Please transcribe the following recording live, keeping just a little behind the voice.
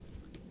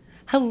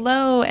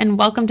Hello, and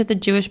welcome to the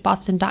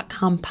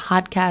JewishBoston.com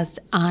podcast.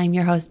 I'm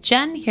your host,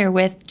 Jen, here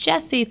with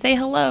Jesse. Say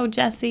hello,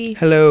 Jesse.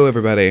 Hello,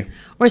 everybody.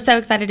 We're so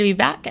excited to be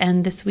back,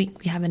 and this week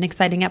we have an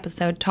exciting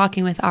episode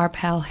talking with our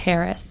pal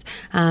Harris.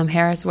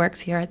 Harris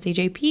works here at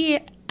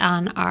CJP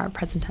on our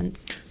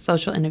PresenTense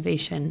social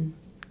innovation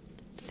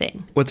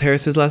thing. What's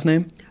Harris's last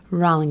name?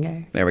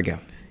 Rollinger. There we go.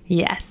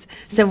 Yes.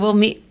 So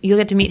you'll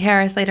get to meet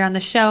Harris later on the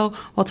show.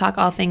 We'll talk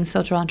all things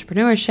social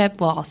entrepreneurship.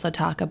 We'll also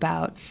talk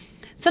about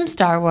some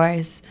Star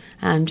Wars.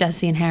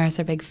 Jesse and Harris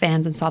are big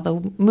fans and saw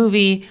the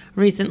movie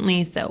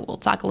recently, so we'll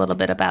talk a little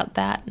bit about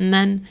that. And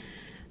then,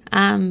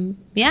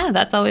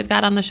 that's all we've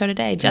got on the show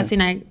today. Jesse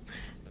and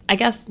I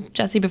guess,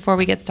 Jesse, before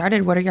we get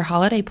started, what are your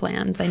holiday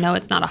plans? I know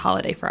it's not a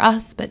holiday for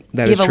us, but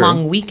you have a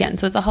long weekend,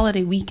 so it's a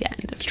holiday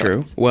weekend. It's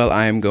true. Well,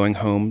 I am going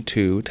home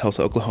to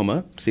Tulsa,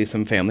 Oklahoma, to see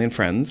some family and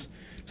friends,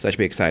 so that should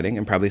be exciting,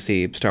 and probably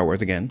see Star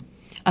Wars again.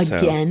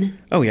 Again?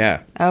 So, oh,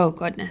 yeah. Oh,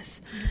 goodness.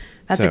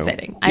 That's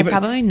exciting. I'm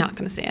probably not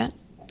going to see it.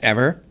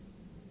 Ever?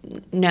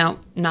 No,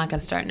 not going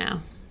to start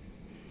now.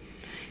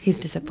 He's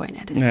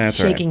disappointed. That's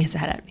shaking his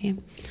head at me.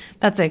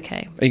 That's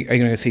okay. Are you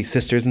going to see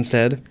Sisters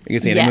instead? Are you going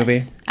to see any movie?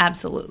 Yes,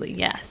 absolutely,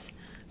 yes.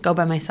 Go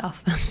by myself.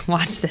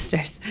 Watch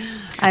Sisters.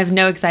 I have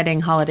no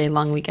exciting holiday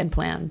long weekend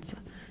plans.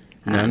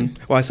 None?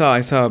 Well, I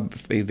saw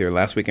either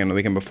last weekend or the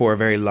weekend before a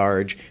very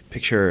large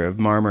picture of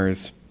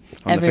Marmers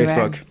on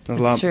everywhere. the Facebook.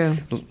 That's true.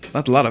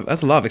 That's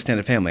a lot of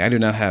extended family. I do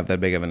not have that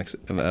big of an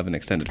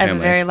extended family. I have a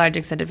very large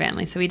extended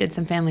family. So we did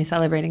some family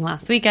celebrating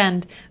last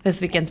weekend.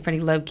 This weekend's pretty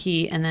low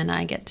key, and then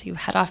I get to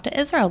head off to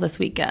Israel this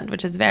weekend,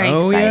 which is very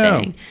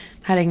exciting. Yeah.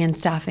 Heading and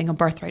staffing a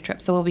birthright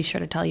trip. So we'll be sure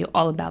to tell you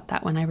all about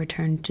that when I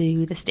return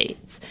to the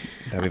States.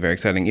 That'd be very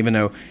exciting. Even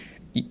though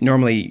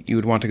normally you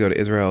would want to go to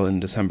Israel in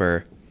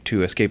December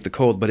to escape the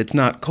cold, but it's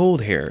not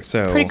cold here.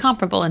 So it's pretty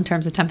comparable in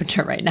terms of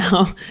temperature right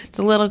now. It's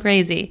a little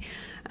crazy.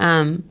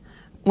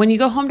 When you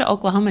go home to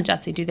Oklahoma,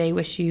 Jesse, do they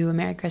wish you a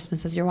Merry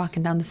Christmas as you're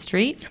walking down the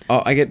street?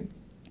 Oh,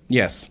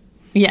 yes.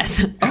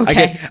 Yes.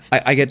 Okay.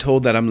 I get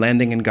told that I'm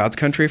landing in God's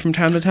country from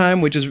time to time,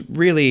 which is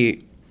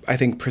really, I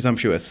think,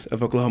 presumptuous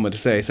of Oklahoma to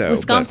say so.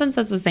 Wisconsin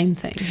says the same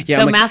thing. Yeah,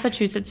 so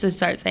Massachusetts should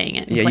start saying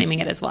it and claiming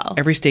it as well.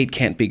 Every state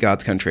can't be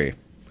God's country.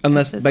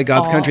 Unless by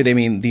God's country they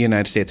mean the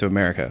United States of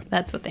America.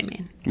 That's what they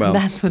mean. Well,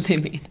 that's what they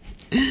mean.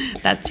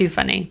 That's too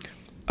funny.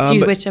 Do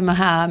you wish him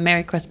a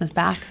Merry Christmas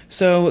back?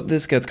 So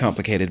this gets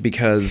complicated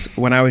because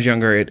when I was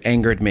younger, it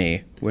angered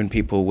me when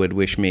people would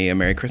wish me a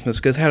Merry Christmas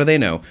because how do they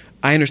know?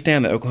 I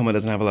understand that Oklahoma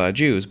doesn't have a lot of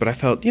Jews, but I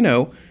felt,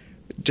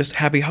 just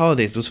happy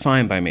holidays was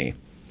fine by me.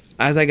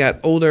 As I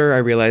got older, I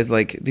realized,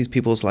 these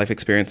people's life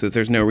experiences,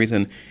 there's no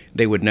reason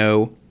they would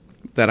know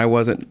that I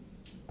was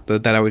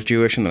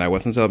Jewish and that I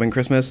wasn't celebrating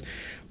Christmas.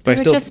 But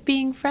they were just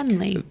being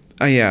friendly.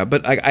 Yeah,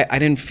 but I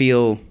didn't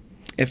feel...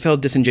 It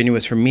felt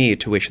disingenuous for me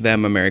to wish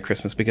them a Merry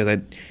Christmas because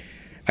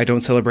I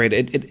don't celebrate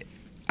it.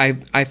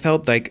 I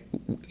felt like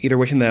either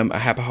wishing them a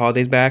Happy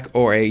Holidays back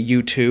or a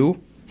You Too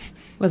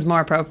was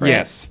more appropriate.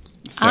 Yes.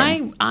 So.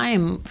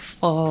 I'm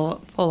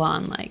full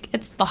on,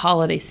 it's the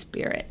holiday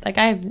spirit.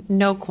 I have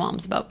no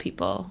qualms about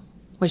people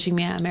wishing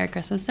me a Merry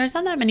Christmas. There's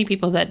not that many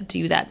people that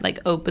do that,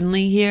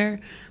 openly here.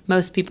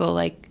 Most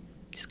people,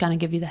 just kind of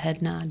give you the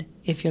head nod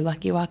if you're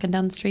lucky walking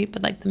down the street.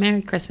 But, the Merry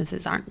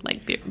Christmases aren't,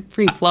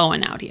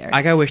 free-flowing out here.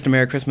 I got wished a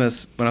Merry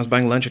Christmas when I was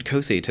buying lunch at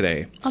Cosi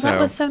today. Oh, that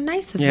was so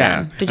nice of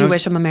them. Did you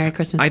wish them a Merry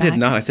Christmas back? I did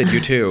not. I said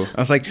You Too.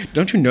 I was like,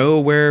 don't you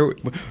know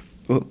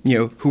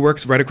who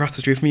works right across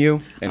the street from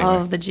you? Anyway. All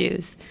of the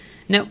Jews.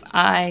 Nope,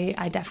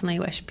 I definitely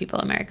wish people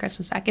a Merry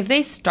Christmas back. If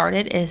they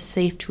started, it is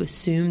safe to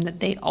assume that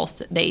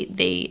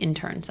they in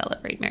turn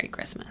celebrate Merry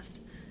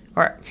Christmas.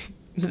 Or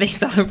they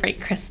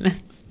celebrate Christmas.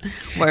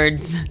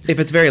 Words. If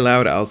it's very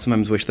loud, I'll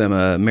sometimes wish them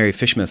a Merry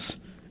Fishmas,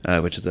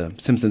 which is a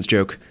Simpsons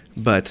joke.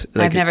 But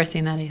I've never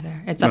seen that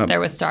either. It's up there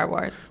with Star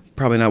Wars.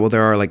 Probably not. Well,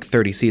 there are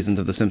 30 seasons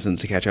of The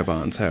Simpsons to catch up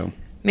on, so...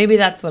 Maybe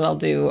that's what I'll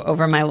do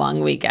over my long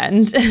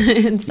weekend.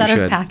 Instead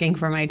of packing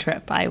for my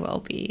trip, I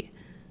will be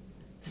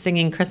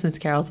singing Christmas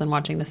carols and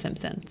watching The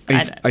Simpsons.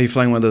 Are you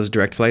flying one of those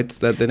direct flights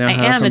that they now have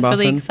from Boston? I am.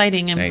 It's really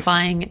exciting. I'm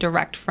flying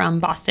direct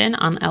from Boston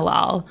on El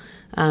Al.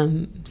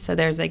 So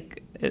there's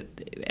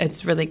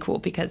it's really cool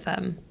because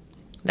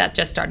that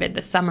just started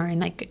this summer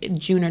in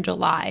June or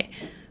July.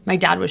 My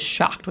dad was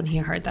shocked when he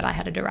heard that I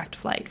had a direct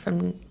flight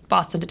from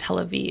Boston to Tel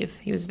Aviv.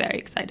 He was very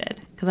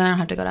excited because I don't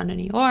have to go down to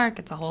New York.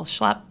 It's a whole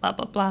schlep, blah,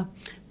 blah, blah.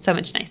 So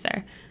much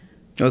nicer.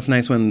 Well, it's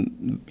nice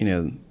when,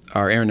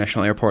 our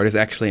international airport is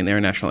actually an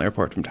international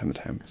airport from time to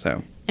time.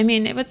 So I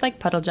mean, it was like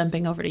puddle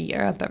jumping over to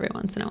Europe every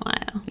once in a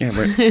while. Yeah,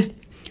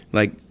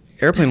 we're,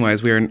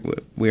 airplane-wise, we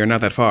are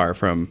not that far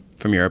from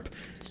Europe.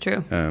 It's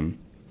true.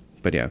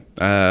 But yeah,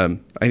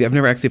 I've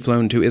never actually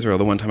flown to Israel.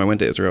 The one time I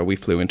went to Israel, we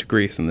flew into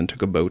Greece and then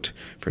took a boat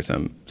for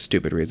some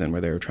stupid reason where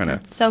they were trying to...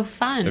 That's so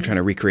fun. They're trying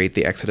to recreate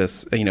the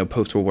Exodus,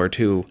 post-World War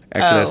II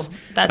Exodus. Oh,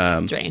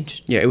 that's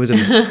strange. Yeah, it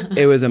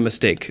was a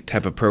mistake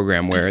type of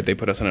program where they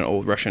put us on an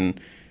old Russian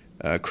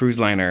cruise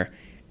liner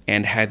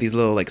and had these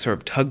little, sort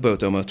of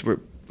tugboats almost who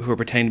were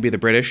pretending to be the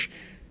British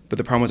but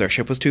the problem was our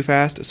ship was too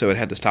fast, so it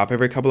had to stop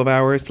every couple of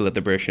hours to let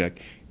the British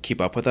keep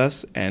up with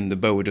us, and the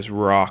boat would just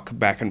rock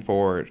back and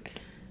forward.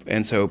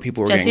 And so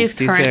people were Jesse getting is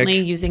seasick. currently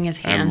using his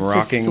hands to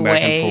rocking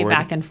sway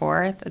back and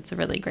forth. It's a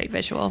really great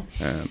visual.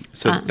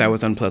 So that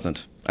was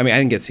unpleasant. I mean, I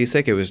didn't get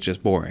seasick. It was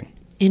just boring.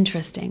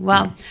 Interesting.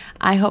 Well,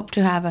 I hope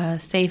to have a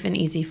safe and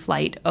easy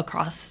flight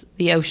across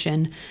the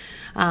ocean,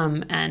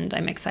 and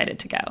I'm excited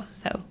to go.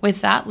 So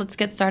with that, let's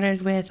get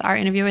started with our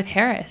interview with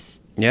Harris.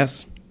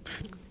 Yes.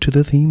 To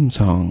the theme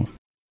song.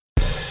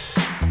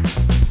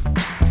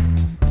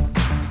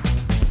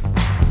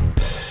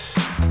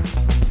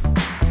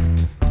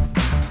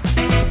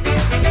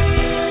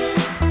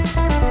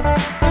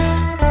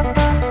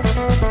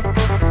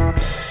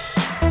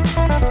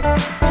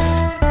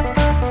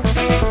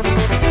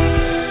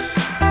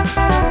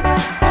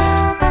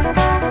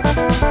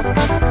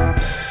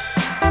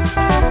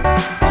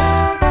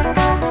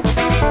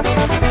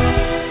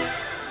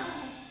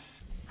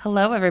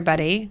 Hello,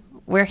 everybody.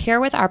 We're here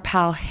with our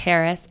pal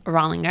Harris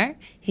Rollinger.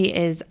 He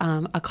is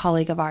a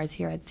colleague of ours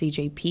here at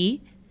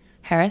CJP.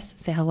 Harris,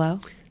 say hello.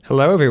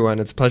 Hello, everyone.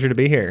 It's a pleasure to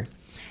be here.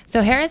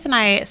 So Harris and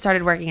I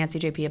started working at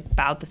CJP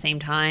about the same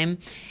time,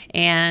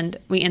 and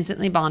we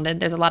instantly bonded.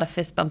 There's a lot of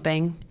fist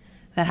bumping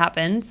that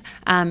happens.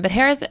 But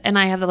Harris and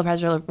I have the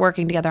pleasure of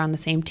working together on the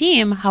same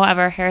team.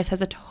 However, Harris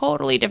has a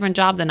totally different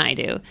job than I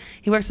do.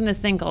 He works in this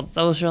thing called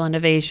social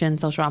innovation,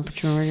 social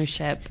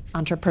entrepreneurship.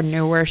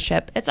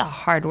 It's a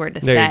hard word to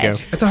say. There you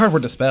go. It's a hard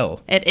word to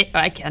spell.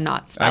 I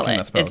cannot spell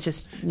it. It's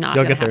just not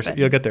You'll going get to there. happen.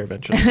 You'll get there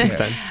eventually next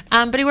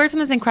time. But he works in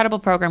this incredible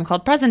program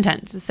called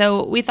PresenTense.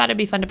 So we thought it'd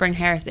be fun to bring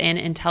Harris in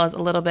and tell us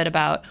a little bit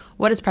about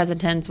what is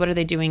PresenTense, what are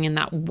they doing in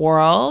that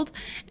world,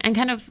 and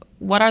kind of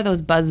what are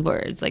those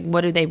buzzwords? Like,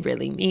 what do they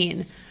really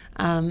mean?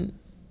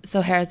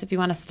 So Harris, if you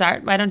want to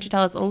start, why don't you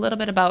tell us a little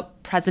bit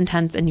about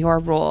PresenTense and your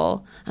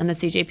role on the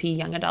CJP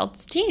Young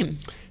Adults team?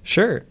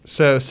 Sure.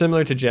 So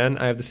similar to Jen,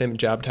 I have the same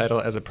job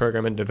title as a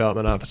program and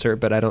development officer,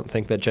 but I don't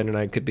think that Jen and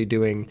I could be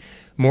doing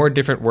more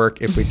different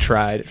work if we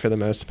tried for the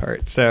most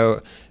part.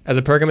 So as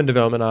a program and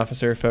development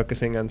officer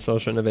focusing on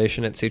social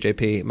innovation at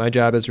CJP, my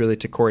job is really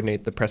to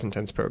coordinate the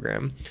PresenTense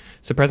program.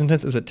 So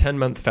PresenTense is a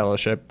 10-month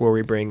fellowship where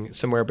we bring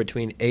somewhere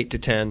between 8 to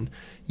 10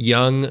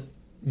 young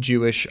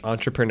Jewish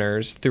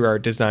entrepreneurs through our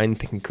design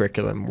thinking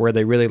curriculum, where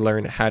they really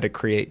learn how to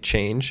create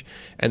change.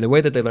 And the way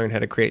that they learn how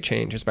to create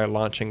change is by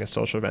launching a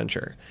social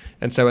venture.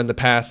 And so in the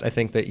past, I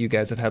think that you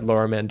guys have had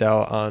Laura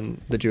Mandel on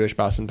the Jewish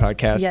Boston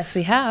podcast. Yes,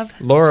 we have.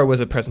 Laura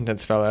was a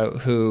PresenTense fellow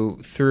who,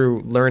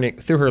 through her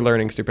learnings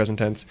through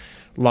PresenTense,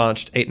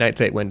 launched 8 Nights,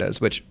 8 Windows,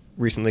 which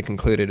recently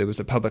concluded. It was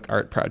a public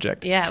art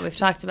project. Yeah, we've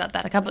talked about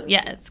that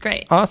it's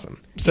great.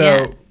 Awesome. So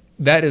yeah.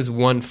 That is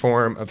one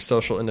form of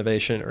social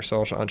innovation or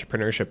social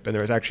entrepreneurship. And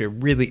there was actually a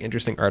really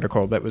interesting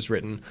article that was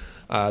written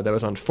that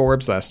was on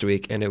Forbes last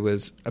week, and it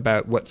was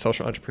about what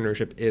social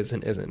entrepreneurship is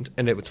and isn't.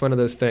 And it was one of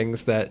those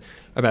things that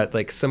about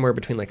like somewhere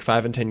between like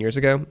 5 and 10 years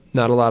ago,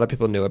 not a lot of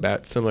people knew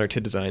about, similar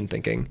to design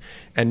thinking.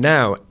 And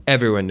now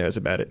everyone knows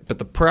about it. But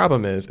the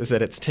problem is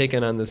that it's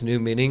taken on this new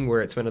meaning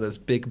where it's one of those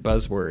big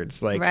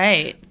buzzwords.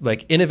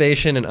 Like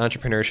innovation and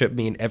entrepreneurship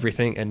mean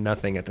everything and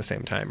nothing at the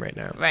same time right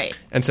now. Right.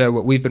 And so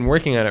what we've been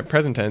working on at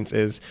PresenTense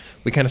is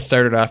we kind of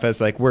started off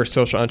as like we're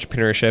social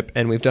entrepreneurship,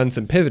 and we've done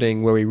some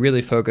pivoting where we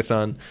really focus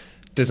on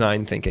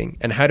design thinking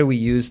and how do we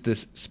use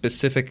this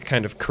specific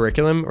kind of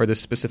curriculum or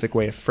this specific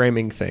way of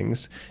framing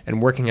things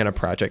and working on a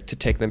project to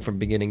take them from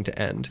beginning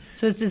to end.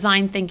 So is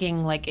design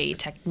thinking like a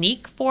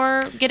technique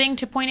for getting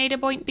to point A to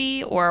point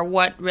B, or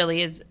what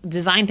really is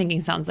design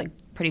thinking? Sounds like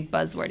pretty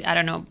buzzword. I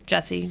don't know,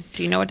 Jesse,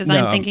 do you know what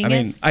design thinking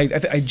is?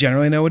 I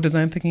generally know what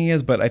design thinking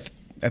is, but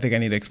I think I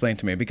need to explain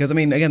to me because, I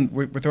mean, again,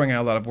 we're throwing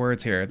out a lot of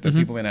words here that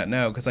people may not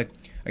know because, like,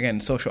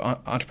 again, social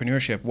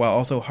entrepreneurship, while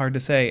also hard to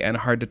say and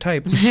hard to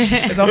type,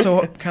 is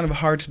also kind of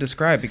hard to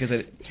describe because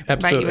it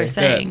Absolutely. Right, you were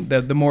saying.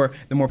 The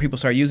more people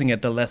start using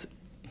it, the less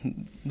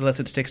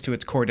it sticks to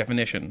its core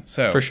definition.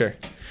 So for sure.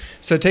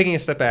 So taking a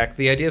step back,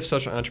 the idea of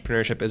social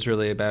entrepreneurship is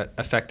really about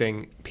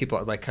affecting people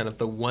at like kind of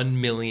the 1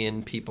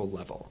 million people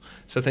level.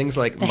 So things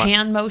like the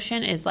hand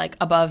motion is like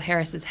above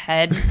Harris's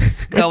head,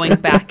 going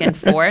back and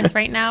forth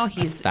right now.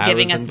 He's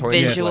giving us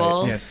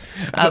visuals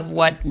of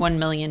what 1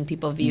 million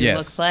people view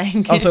looks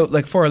like. Also,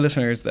 like for our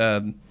listeners,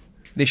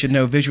 they should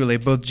know visually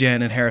both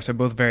Jen and Harris are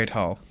both very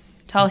tall.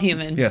 Tall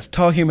humans. Yes,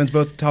 tall humans,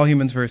 both tall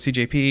humans for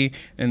CJP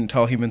and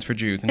tall humans for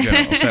Jews in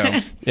general. So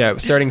yeah,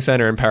 starting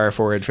center and power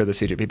forward for the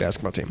CJP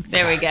basketball team.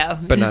 There we go.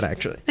 But not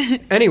actually.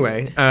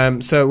 Anyway,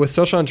 so with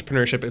social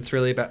entrepreneurship, it's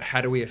really about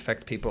how do we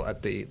affect people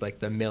at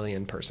the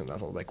million person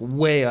level, like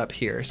way up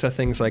here. So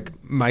things like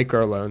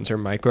microloans or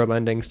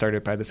microlending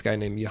started by this guy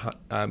named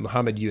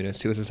Muhammad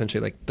Yunus, who was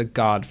essentially like the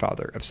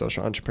godfather of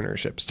social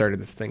entrepreneurship,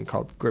 started this thing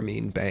called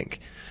Grameen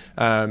Bank,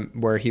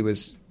 where he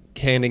was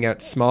handing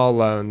out small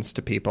loans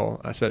to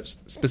people,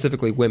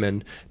 specifically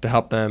women, to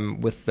help them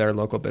with their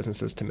local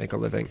businesses to make a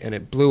living. And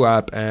it blew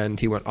up, and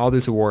he won all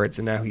these awards,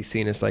 and now he's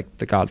seen as like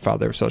the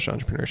godfather of social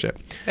entrepreneurship.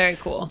 Very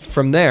cool.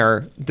 From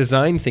there,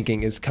 design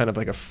thinking is kind of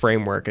like a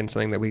framework and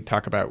something that we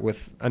talk about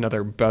with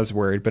another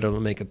buzzword, but it'll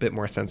make a bit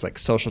more sense, like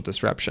social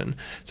disruption.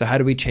 So how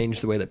do we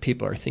change the way that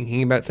people are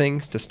thinking about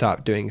things to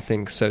stop doing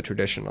things so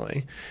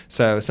traditionally?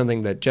 So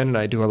something that Jen and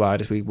I do a lot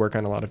is we work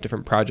on a lot of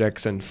different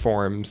projects and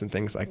forums and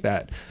things like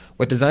that.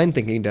 What design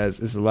thinking does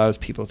is allows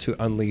people to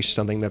unleash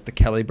something that the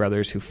Kelly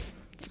brothers, who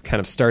kind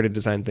of started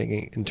design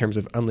thinking in terms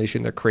of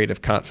unleashing their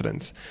creative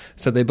confidence.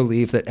 So they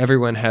believe that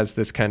everyone has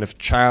this kind of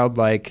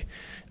childlike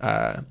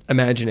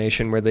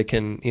imagination where they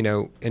can,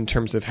 in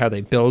terms of how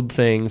they build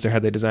things or how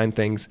they design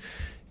things,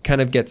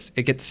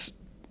 gets,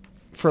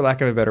 for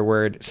lack of a better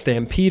word,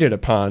 stampeded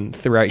upon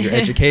throughout your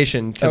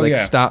education to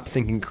stop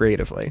thinking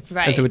creatively.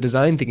 Right. And so what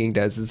design thinking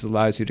does is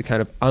allows you to kind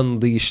of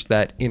unleash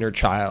that inner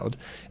child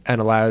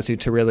and allows you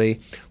to really,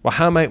 well,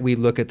 how might we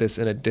look at this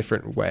in a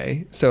different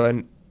way? So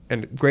and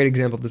a great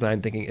example of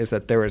design thinking is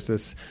that there was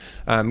this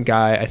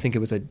guy, I think it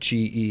was at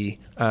GE,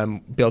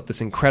 built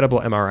this incredible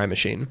MRI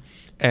machine.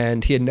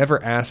 And he had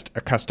never asked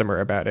a customer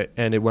about it.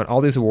 And it won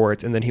all these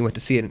awards. And then he went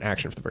to see it in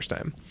action for the first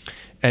time.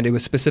 And it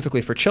was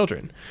specifically for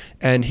children.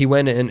 And he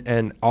went in,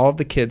 and all of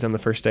the kids on the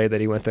first day that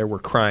he went there were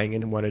crying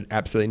and wanted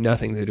absolutely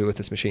nothing to do with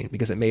this machine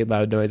because it made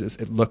loud noises.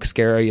 It looked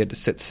scary. You had to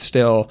sit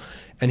still.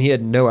 And he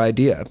had no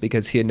idea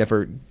because he had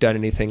never done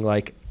anything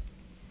like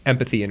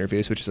empathy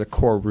interviews, which is a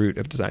core root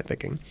of design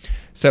thinking.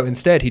 So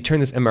instead, he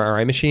turned this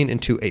MRI machine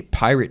into a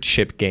pirate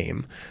ship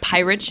game.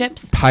 Pirate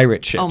ships?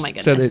 Pirate ships. Oh my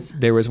goodness. So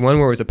there was one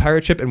where it was a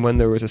pirate ship and one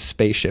there was a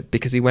spaceship,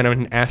 because he went out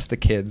and asked the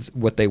kids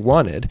what they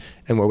wanted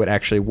and what would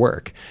actually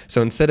work.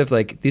 So instead of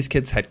like, these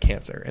kids had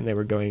cancer and they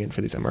were going in for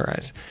these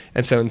MRIs.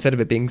 And so instead of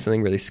it being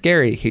something really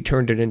scary, he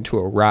turned it into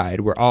a ride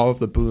where all of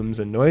the booms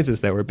and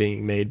noises that were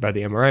being made by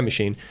the MRI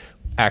machine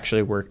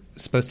actually were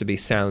supposed to be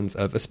sounds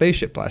of a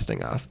spaceship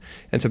blasting off.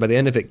 And so by the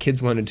end of it,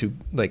 kids wanted to,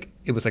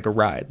 it was like a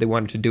ride. They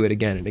wanted to do it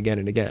again and again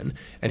and again.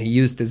 And he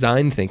used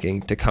design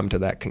thinking to come to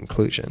that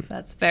conclusion.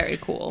 That's very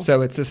cool.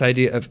 So it's this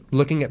idea of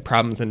looking at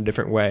problems in a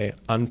different way,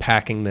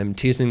 unpacking them,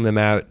 teasing them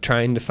out,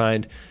 trying to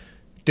find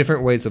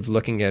different ways of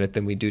looking at it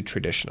than we do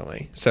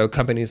traditionally. So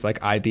companies like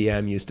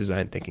IBM use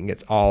design thinking.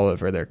 It's all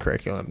over their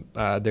curriculum.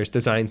 There's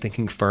design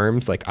thinking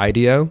firms like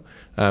IDEO,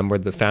 where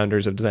the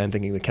founders of design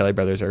thinking, the Kelly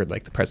brothers, are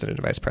like the president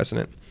and vice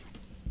president.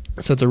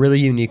 So it's a really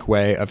unique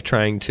way of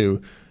trying to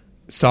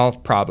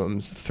solve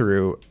problems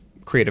through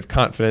creative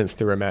confidence,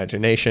 through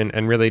imagination,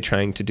 and really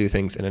trying to do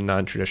things in a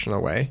non-traditional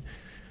way.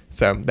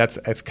 So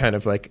that's kind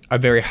of like a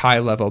very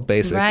high-level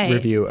basic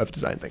review of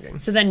design thinking.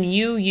 So then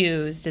you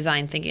use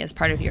design thinking as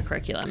part of your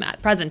curriculum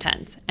at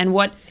PresenTense. And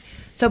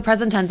so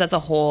PresenTense as a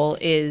whole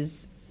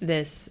is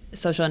this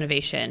social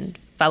innovation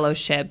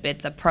fellowship.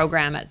 It's a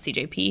program at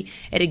CJP.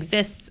 It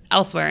exists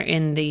elsewhere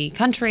in the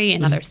country,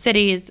 in other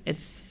cities.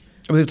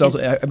 I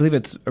believe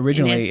it's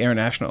originally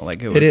international.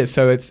 It is.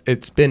 So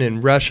it's been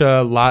in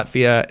Russia,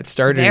 Latvia. It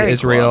started in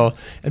Israel,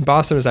 and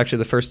Boston was actually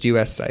the first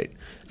U.S. site.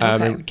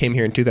 It came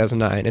here in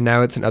 2009, and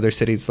now it's in other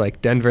cities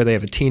like Denver. They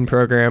have a teen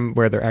program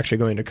where they're actually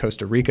going to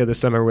Costa Rica this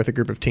summer with a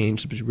group of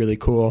teens, which is really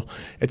cool.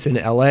 It's in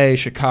L.A.,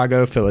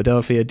 Chicago,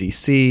 Philadelphia,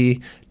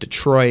 D.C.,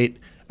 Detroit,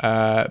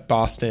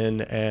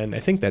 Boston, and I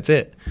think that's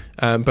it.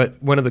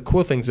 But one of the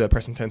cool things about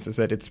PresenTense is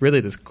that it's really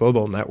this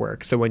global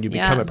network. So when you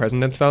become a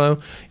PresenTense fellow,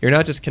 you're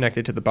not just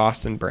connected to the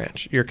Boston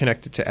branch, you're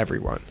connected to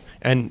everyone.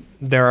 And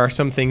there are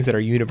some things that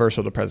are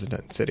universal to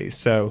PresenTense cities.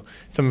 So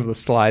some of the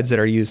slides that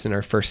are used in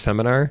our first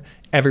seminar,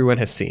 everyone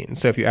has seen.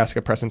 So if you ask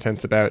a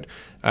PresenTense about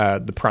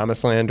the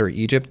Promised Land or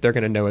Egypt, they're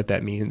going to know what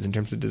that means in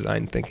terms of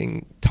design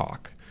thinking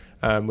talk,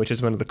 which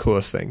is one of the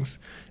coolest things.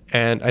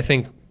 And I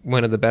think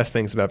one of the best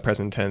things about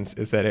PresenTense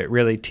is that it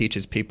really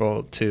teaches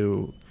people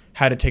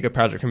how to take a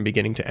project from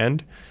beginning to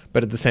end,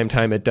 but at the same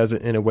time, it does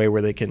it in a way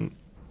where they can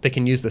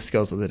use the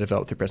skills that they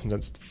develop through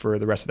PresenTense for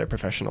the rest of their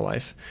professional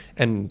life.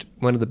 And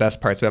one of the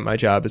best parts about my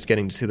job is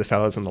getting to see the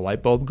fellows when the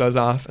light bulb goes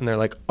off and they're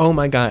like, oh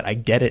my God, I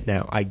get it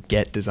now. I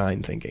get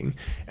design thinking.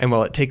 And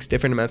while it takes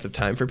different amounts of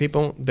time for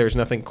people, there's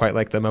nothing quite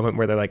like the moment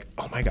where they're like,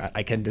 oh my God,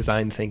 I can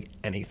design think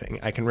anything.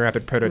 I can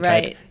rapid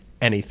prototype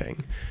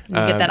anything. You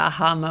get that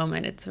aha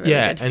moment. It's a really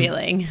good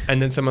feeling.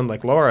 And then someone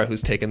like Laura,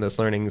 who's taken those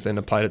learnings and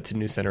applied it to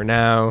New Center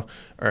Now,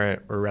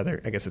 or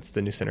rather, I guess it's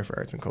the New Center for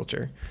Arts and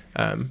Culture.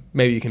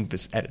 Maybe you can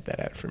just edit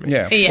that out for me.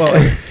 Yeah.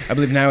 Well, I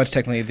believe now it's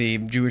technically the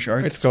Jewish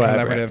Arts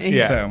Collaborative.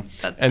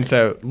 Yeah.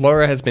 So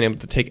Laura has been able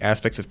to take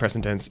aspects of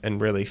PresenTense and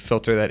really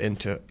filter that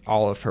into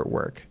all of her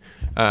work.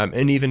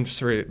 And even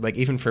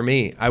for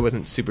me, I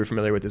wasn't super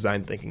familiar with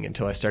design thinking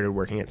until I started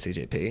working at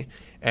CJP,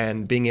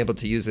 and being able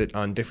to use it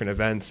on different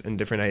events and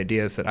different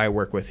ideas that I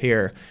work with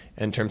here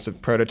in terms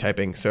of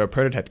prototyping. So a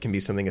prototype can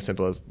be something as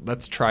simple as,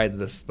 let's try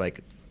this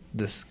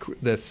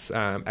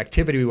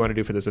activity we want to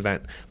do for this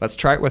event. Let's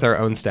try it with our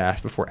own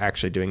staff before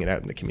actually doing it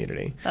out in the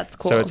community. That's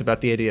cool. So it's about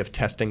the idea of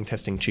testing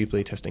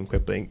cheaply, testing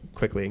quickly,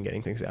 and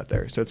getting things out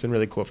there. So it's been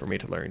really cool for me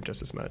to learn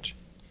just as much.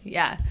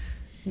 Yeah.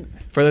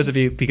 For those of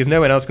you, because no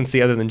one else can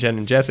see other than Jen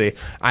and Jesse,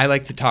 I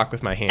like to talk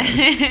with my hands.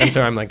 And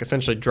so I'm like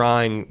essentially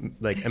drawing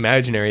like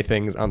imaginary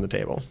things on the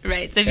table.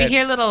 Right. So if you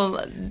hear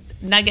little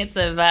nuggets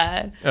of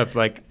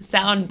like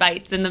sound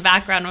bites in the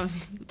background of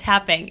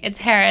tapping, it's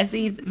Harris.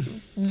 He's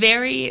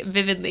very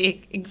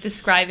vividly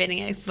describing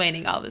and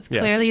explaining all this.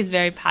 Yes. Clearly he's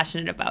very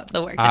passionate about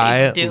the work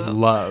that he's doing. I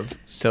love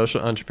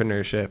social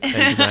entrepreneurship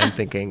and design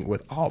thinking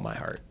with all my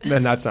heart.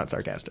 And that's not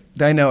sarcastic.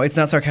 I know it's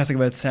not sarcastic,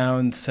 but it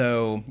sounds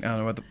so. I don't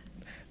know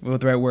what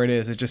the right word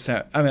is. It just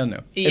sounds. I don't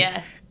know.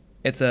 Yeah.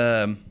 It's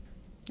a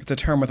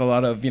term with a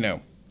lot of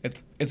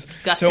It's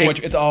Gussy. so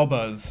much. It's all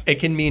buzz. It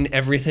can mean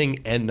everything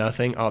and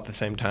nothing all at the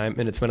same time,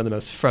 and it's one of the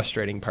most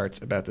frustrating parts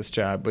about this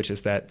job, which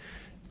is that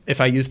if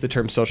I use the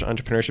term social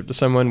entrepreneurship to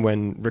someone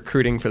when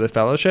recruiting for the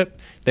fellowship,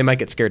 they might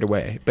get scared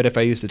away. But if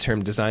I use the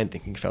term design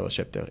thinking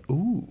fellowship, they're like,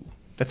 ooh,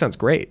 that sounds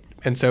great.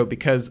 And so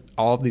because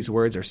all of these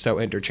words are so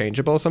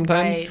interchangeable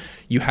sometimes, Right.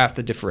 you have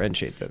to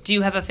differentiate them. Do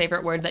you have a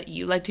favorite word that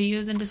you like to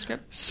use in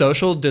descript?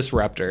 Social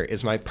disruptor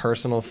is my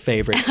personal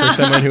favorite for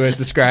someone who has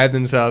described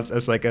themselves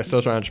as like a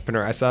social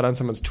entrepreneur. I saw it on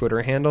someone's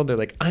Twitter handle. They're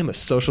like, I'm a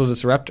social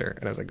disruptor.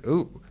 And I was like,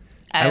 ooh,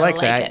 I like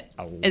that it.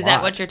 a lot. Is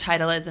that what your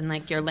title is in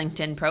like your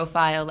LinkedIn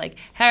profile? Like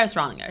Harris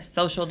Rollinger,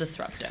 social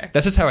disruptor.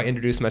 That's just how I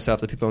introduce myself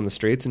to people on the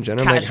streets in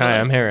general. I'm like, casually. hi,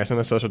 I'm Harris. I'm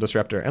a social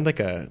disruptor. I'd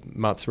like a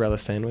mozzarella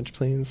sandwich,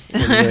 please.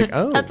 And you're like,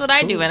 oh, That's what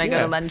I do cool, when I go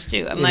yeah. to lunch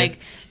too. I'm Yeah. like,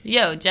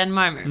 yo, Jen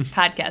Marmer,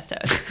 podcast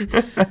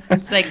host.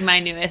 It's like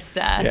my newest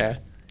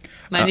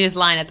newest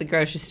line at the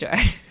grocery store.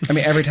 I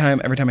mean, every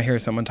time I hear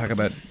someone talk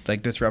about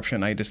like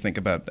disruption, I just think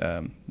about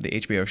the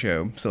HBO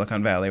show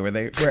Silicon Valley,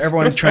 where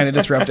everyone's trying to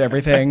disrupt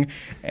everything,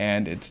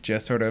 and it's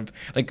just sort of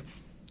like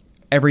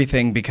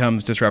everything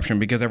becomes disruption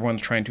because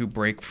everyone's trying to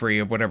break free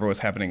of whatever was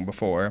happening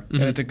before,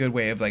 and it's a good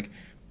way of like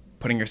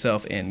putting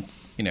yourself in,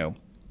 in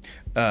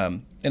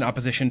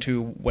opposition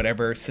to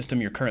whatever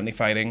system you're currently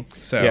fighting.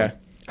 So yeah,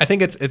 I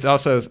think it's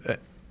also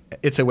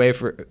it's a way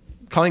for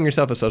calling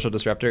yourself a social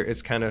disruptor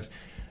is kind of.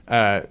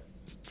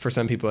 For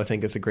some people, I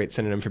think it's a great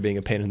synonym for being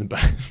a pain in the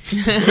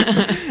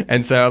butt.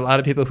 And so a lot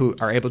of people who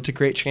are able to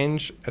create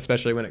change,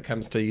 especially when it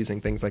comes to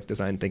using things like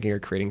design thinking or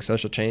creating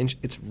social change,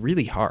 it's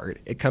really hard.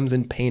 It comes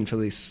in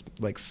painfully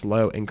like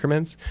slow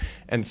increments.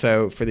 And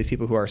so for these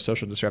people who are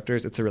social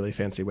disruptors, it's a really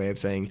fancy way of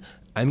saying,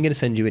 I'm going to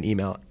send you an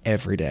email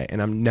every day,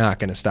 and I'm not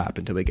going to stop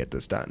until we get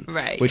this done.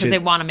 Right, because they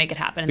want to make it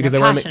happen, and because they're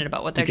they wanna passionate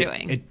about what they're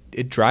doing.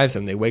 It drives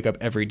them. They wake up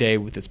every day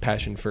with this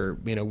passion for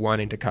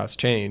wanting to cause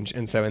change.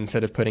 And so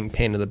instead of putting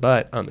pain in the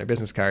butt on their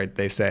business card,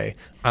 they say,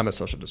 I'm a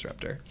social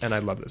disruptor. And I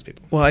love those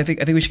people. Well, I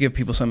think we should give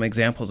people some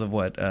examples of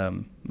what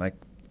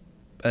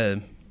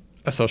a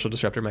social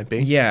disruptor might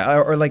be.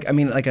 Yeah, or like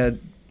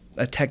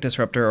a tech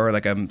disruptor or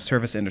like a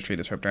service industry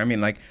disruptor. I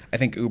mean, like I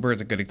think Uber is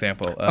a good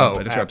example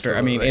of a disruptor.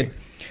 Absolutely. I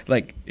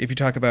mean, if you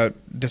talk about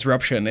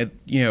disruption, it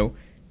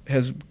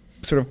has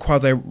sort of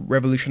quasi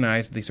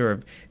revolutionized the sort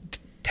of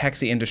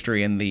taxi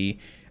industry and the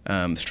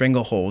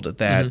stranglehold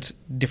that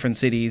different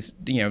cities,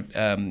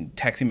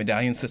 taxi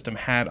medallion system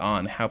had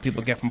on how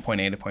people get from point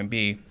A to point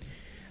B.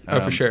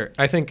 For sure.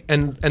 I think,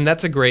 and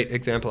that's a great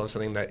example of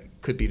something that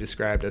could be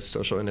described as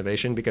social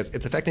innovation because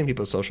it's affecting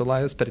people's social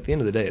lives, but at the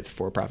end of the day, it's a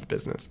for-profit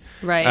business.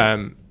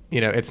 Right.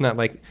 It's not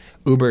like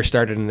Uber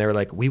started and they were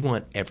like, we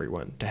want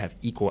everyone to have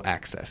equal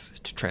access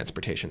to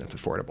transportation that's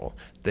affordable.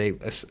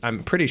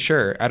 I'm pretty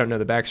sure, I don't know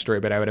the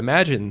backstory, but I would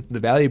imagine the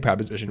value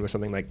proposition was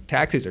something like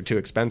taxis are too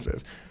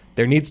expensive.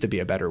 There needs to be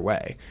a better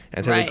way.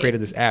 And so they created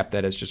this app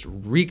that has just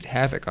wreaked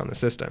havoc on the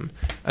system.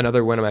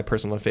 Another one of my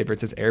personal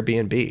favorites is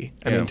Airbnb.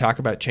 I mean, talk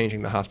about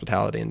changing the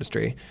hospitality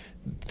industry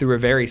through a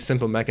very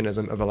simple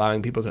mechanism of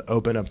allowing people to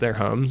open up their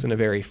homes in a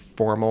very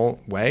formal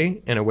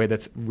way, in a way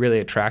that's really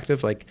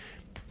attractive. Like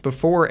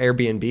before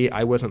Airbnb,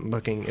 I wasn't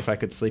looking if I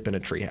could sleep in a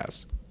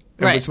treehouse.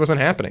 It just wasn't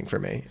happening for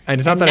me.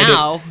 And it's not that it's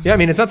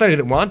not that I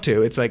didn't want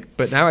to. It's like,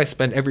 but now I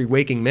spend every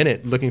waking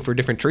minute looking for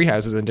different tree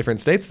houses in different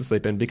states to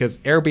sleep in because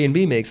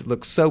Airbnb makes it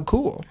look so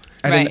cool.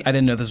 I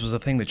didn't know this was a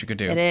thing that you could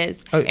do. It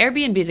is.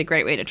 Airbnb is a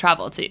great way to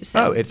travel too.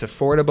 So. It's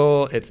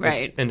affordable.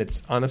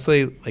 It's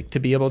honestly like to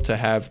be able to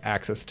have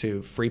access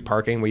to free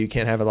parking where you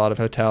can't have a lot of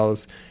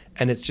hotels,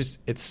 and it's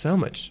so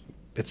much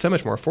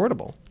more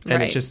affordable,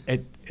 and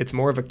it's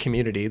more of a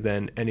community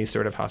than any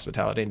sort of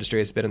hospitality industry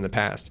has been in the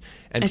past,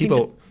 and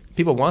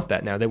people want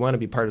that now. They want to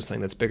be part of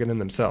something that's bigger than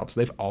themselves.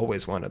 They've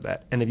always wanted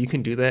that. And if you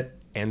can do that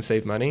and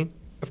save money,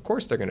 of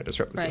course they're going to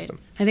disrupt the system.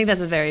 I think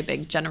that's a very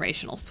big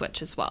generational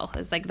switch as well.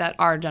 It's like that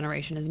our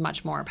generation is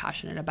much more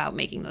passionate about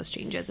making those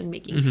changes and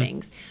making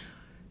things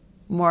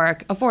more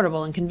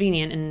affordable and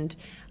convenient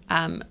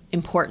and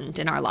important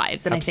in our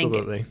lives. And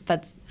Absolutely. I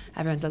think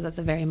everyone says that's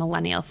a very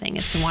millennial thing,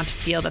 is to want to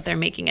feel that they're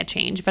making a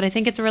change. But I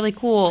think it's really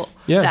cool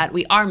that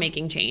we are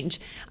making change.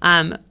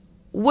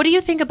 What do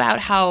you think about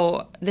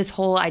how this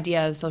whole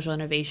idea of social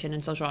innovation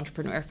and social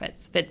entrepreneur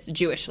fits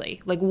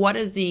Jewishly? Like, what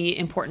is the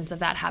importance of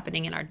that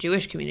happening in our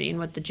Jewish community and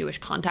what the Jewish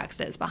context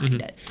is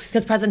behind it?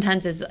 Because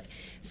PresenTense is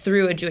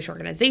through a Jewish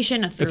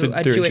organization, through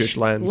a Jewish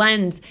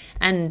lens.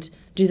 And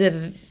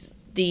do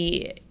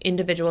the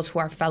individuals who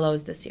are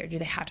fellows this year? Do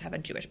they have to have a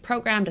Jewish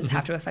program? Does it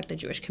have to affect the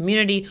Jewish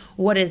community?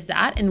 What is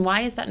that, and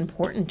why is that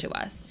important to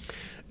us?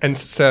 And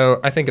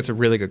so I think it's a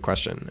really good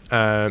question.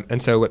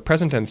 And so what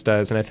PresenTense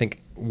does, and I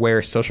think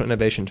where social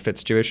innovation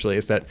fits Jewishly,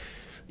 is that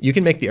you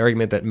can make the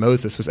argument that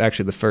Moses was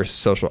actually the first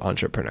social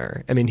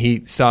entrepreneur. I mean,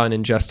 he saw an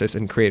injustice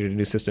and created a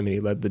new system, and he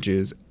led the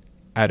Jews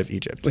out of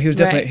Egypt. Well, he was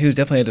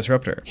definitely a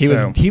disruptor. He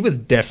was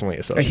definitely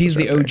a social He's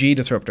disruptor. the OG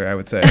disruptor, I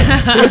would say.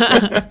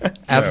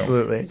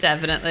 Absolutely.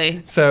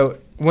 Definitely. So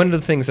one of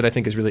the things that I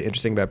think is really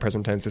interesting about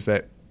PresenTense is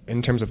that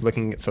in terms of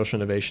looking at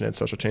social innovation and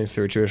social change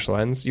through a Jewish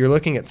lens, you're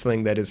looking at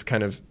something that is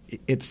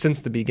it's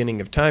since the beginning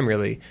of time,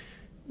 really.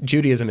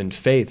 Judaism and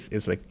faith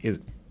is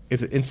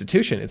an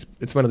institution.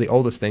 It's one of the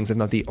oldest things, if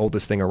not the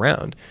oldest thing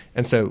around.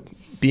 And so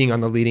being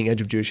on the leading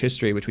edge of Jewish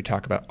history, which we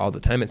talk about all the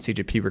time at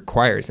CJP,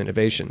 requires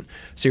innovation.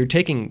 So you're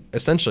taking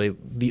essentially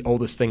the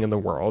oldest thing in the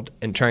world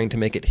and trying to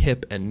make it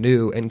hip and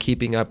new and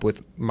keeping up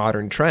with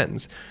modern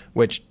trends,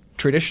 which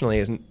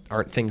traditionally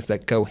aren't things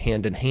that go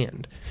hand in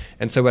hand.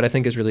 And so what I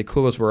think is really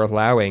cool is we're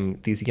allowing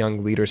these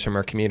young leaders from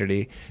our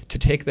community to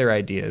take their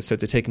ideas, so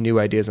to take new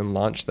ideas and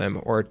launch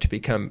them, or to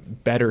become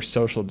better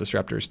social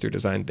disruptors through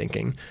design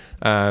thinking.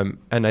 And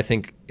I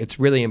think it's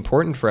really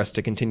important for us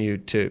to continue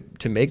to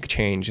make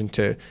change and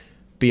to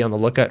be on the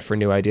lookout for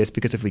new ideas,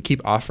 because if we keep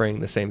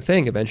offering the same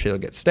thing, eventually it'll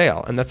get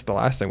stale, and that's the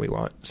last thing we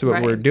want. So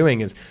what we're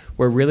doing is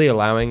we're really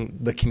allowing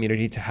the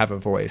community to have a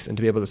voice and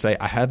to be able to say,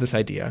 I have this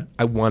idea,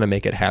 I want to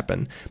make it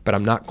happen, but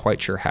I'm not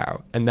quite sure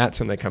how. And that's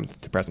when they come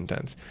to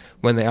PresenTense,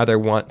 when they either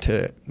want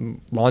to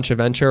launch a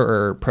venture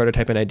or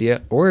prototype an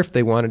idea, or if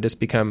they want to just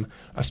become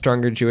a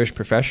stronger Jewish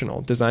professional.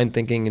 Design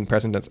thinking and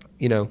PresenTense,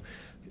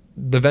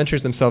 the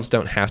ventures themselves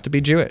don't have to be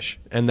Jewish,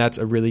 and that's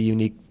a really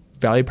unique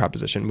value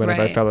proposition. One of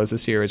our fellows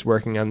this year is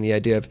working on the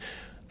idea of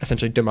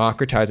essentially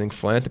democratizing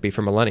philanthropy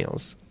for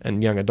millennials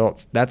and young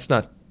adults. That's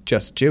not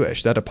just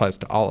Jewish. That applies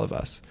to all of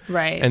us.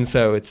 Right. And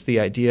so it's the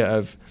idea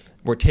of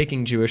we're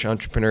taking Jewish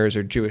entrepreneurs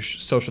or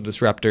Jewish social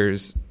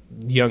disruptors,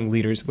 young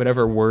leaders,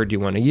 whatever word you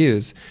want to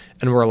use,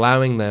 and we're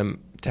allowing them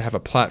to have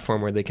a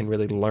platform where they can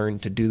really learn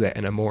to do that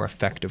in a more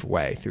effective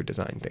way through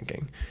design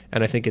thinking.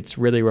 And I think it's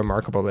really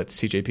remarkable that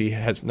CJP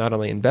has not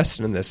only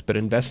invested in this, but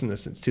invested in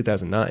this since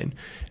 2009.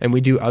 And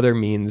we do other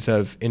means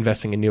of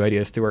investing in new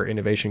ideas through our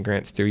innovation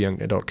grants, through young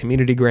adult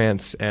community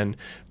grants. And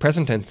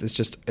PresenTense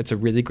is it's a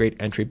really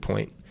great entry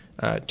point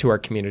to our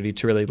community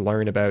to really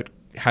learn about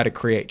how to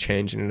create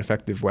change in an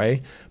effective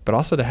way, but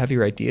also to have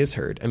your ideas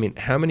heard. I mean,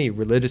 how many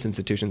religious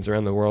institutions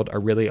around the world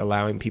are really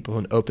allowing people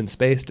an open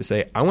space to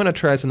say, I want to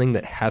try something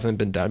that hasn't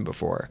been done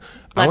before.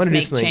 I want to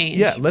do something. Change.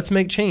 Yeah, let's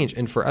make change.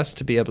 And for us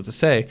to be able to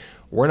say,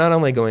 we're not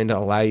only going to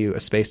allow you a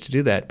space to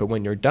do that, but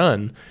when you're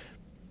done,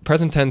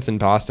 PresenTense in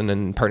Boston,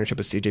 in partnership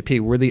with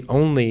CJP, we're the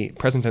only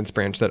PresenTense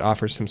branch that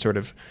offers some sort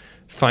of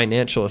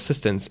financial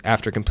assistance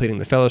after completing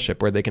the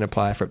fellowship, where they can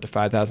apply for up to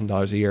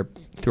 $5,000 a year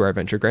through our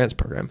venture grants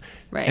program.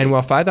 Right. And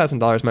while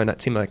 $5,000 might not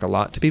seem like a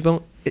lot to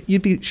people,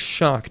 you'd be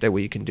shocked at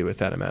what you can do with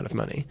that amount of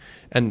money.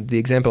 And the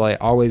example I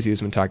always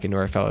use when talking to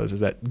our fellows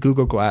is that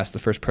Google Glass, the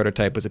first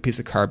prototype, was a piece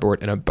of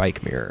cardboard and a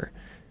bike mirror.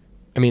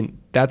 I mean,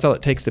 that's all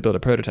it takes to build a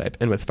prototype.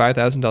 And with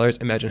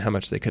 $5,000, imagine how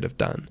much they could have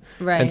done.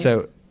 Right. And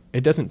so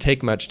it doesn't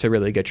take much to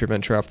really get your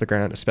venture off the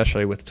ground,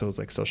 especially with tools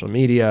like social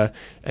media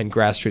and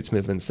grassroots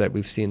movements that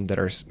we've seen that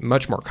are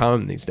much more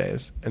common these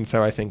days. And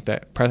so I think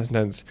that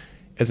PresenTense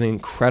is an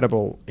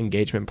incredible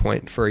engagement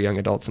point for young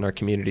adults in our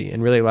community,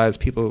 and really allows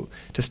people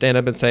to stand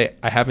up and say,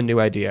 I have a new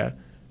idea.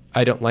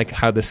 I don't like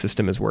how this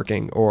system is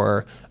working,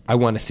 or I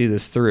want to see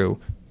this through.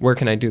 Where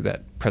can I do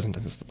that?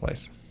 PresenTense is the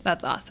place.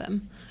 That's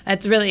awesome.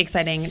 It's really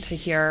exciting to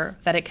hear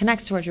that it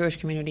connects to our Jewish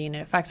community and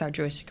it affects our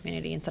Jewish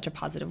community in such a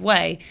positive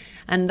way,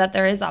 and that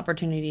there is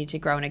opportunity to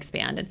grow and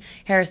expand. And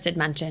Harris did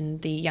mention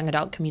the Young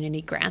Adult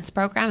Community Grants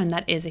Program, and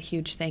that is a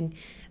huge thing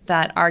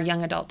that our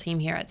young adult team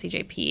here at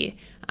CJP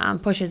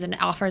pushes and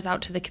offers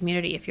out to the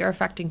community. If you're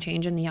affecting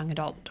change in the young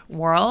adult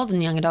world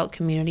and young adult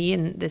community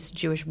in this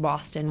Jewish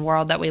Boston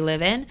world that we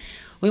live in,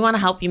 we want to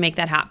help you make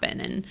that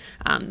happen.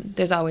 And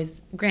there's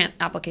always grant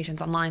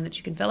applications online that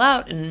you can fill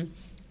out and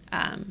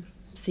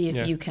see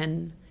if you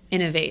can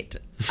innovate,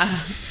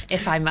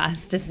 if I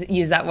must just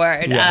use that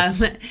word,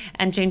 yes.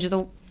 And change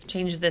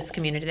this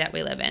community that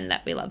we live in,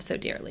 that we love so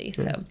dearly.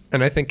 So,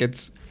 and I think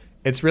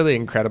it's really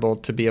incredible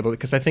to be able to,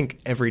 because I think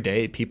every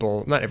day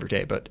people, not every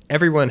day, but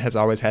everyone has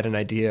always had an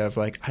idea of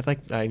like,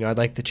 I'd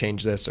like to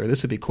change this, or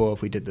this would be cool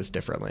if we did this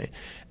differently.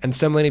 And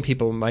so many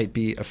people might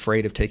be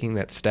afraid of taking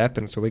that step,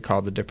 and it's what we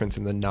call the difference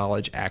in the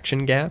knowledge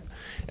action gap.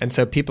 And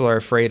so people are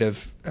afraid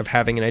of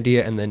having an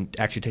idea and then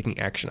actually taking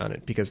action on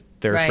it because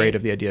they're afraid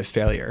of the idea of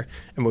failure.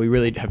 And what we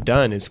really have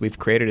done is we've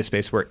created a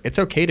space where it's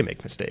okay to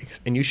make mistakes,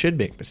 and you should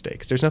make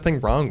mistakes. There's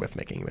nothing wrong with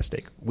making a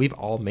mistake. We've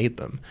all made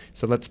them.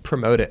 So let's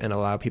promote it and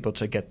allow people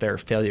to get their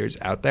failures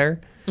out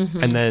there,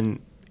 and then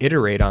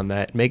iterate on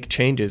that, make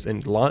changes,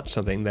 and launch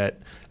something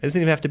that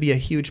doesn't even have to be a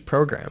huge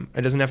program.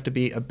 It doesn't have to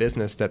be a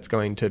business that's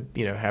going to,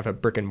 have a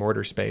brick and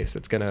mortar space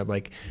that's going to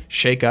like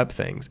shake up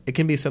things. It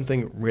can be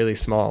something really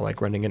small, like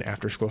running an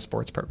after school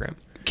sports program.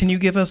 Can you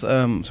give us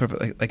sort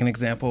of like an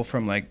example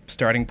from like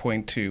starting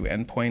point to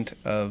end point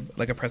of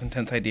like a present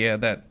tense idea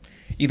that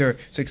either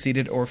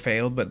succeeded or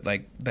failed, but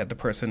like that the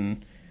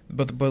person,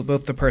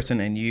 both the person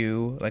and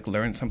you like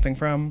learned something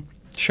from?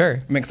 Sure. I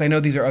mean, because I know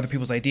these are other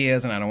people's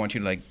ideas, and I don't want you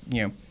to like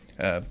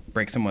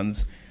break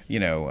someone's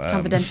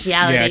confidentiality.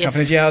 Yeah,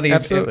 confidentiality.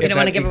 Absolutely. You don't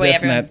want to give away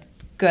everyone's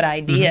good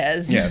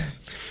ideas. Mm-hmm.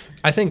 Yes.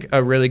 I think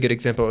a really good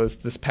example is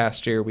this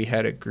past year we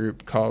had a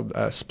group called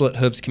Split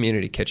Hooves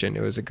Community Kitchen.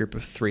 It was a group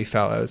of 3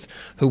 fellows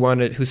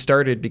who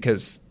started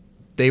because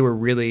they were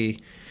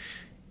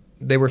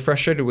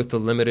frustrated with the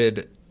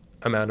limited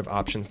amount of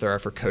options there are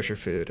for kosher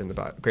food in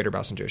the greater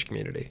Boston Jewish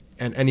community.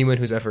 And anyone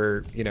who's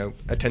ever,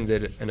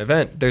 attended an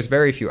event, there's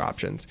very few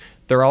options.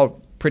 They're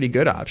all pretty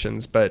good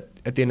options, but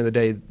at the end of the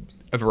day,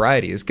 a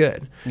variety is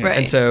good. Yeah. Right.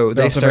 And so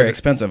they're also very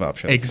expensive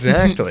options.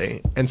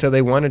 Exactly. And so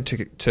they wanted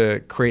to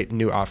create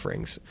new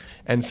offerings.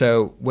 And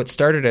so what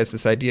started as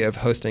this idea of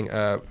hosting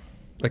a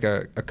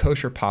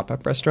kosher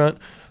pop-up restaurant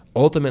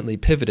ultimately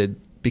pivoted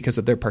because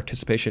of their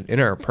participation in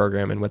our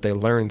program and what they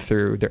learned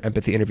through their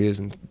empathy interviews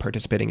and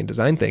participating in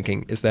design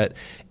thinking is that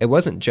it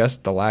wasn't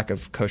just the lack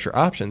of kosher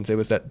options. It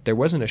was that there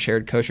wasn't a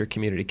shared kosher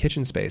community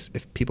kitchen space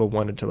if people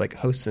wanted to like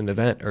host an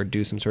event or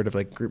do some sort of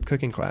like group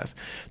cooking class.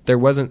 There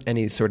wasn't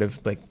any sort of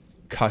like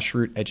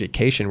kashrut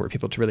education where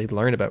people to really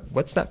learn about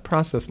what's that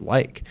process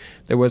like.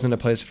 There wasn't a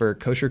place for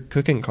kosher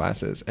cooking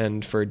classes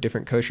and for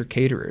different kosher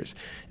caterers.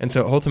 And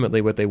so ultimately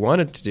what they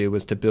wanted to do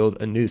was to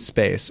build a new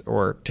space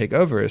or take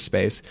over a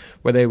space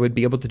where they would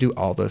be able to do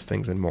all those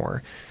things and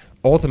more.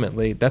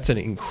 Ultimately, that's an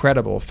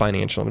incredible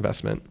financial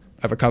investment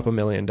of a couple $1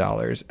 million.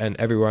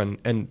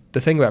 And the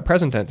thing about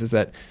present tense is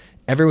that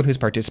everyone who's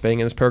participating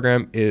in this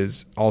program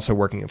is also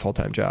working a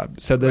full-time job.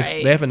 So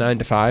they have a 9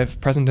 to 5.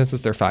 Present tense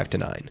is their 5 to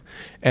 9.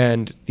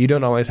 And you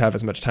don't always have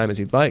as much time as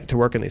you'd like to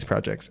work on these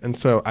projects. And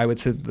so I would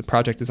say the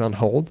project is on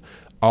hold.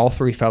 All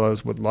 3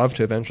 fellows would love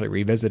to eventually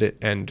revisit it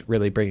and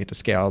really bring it to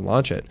scale and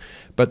launch it.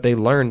 But they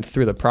learned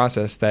through the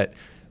process that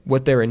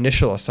what their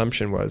initial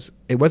assumption was,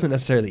 it wasn't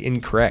necessarily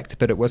incorrect,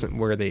 but it wasn't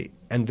where they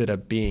ended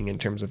up being in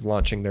terms of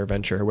launching their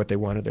venture or what they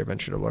wanted their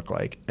venture to look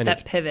like. And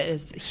that pivot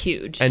is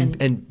huge.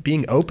 And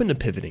being open to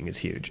pivoting is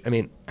huge. I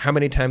mean, how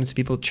many times do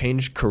people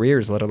change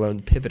careers, let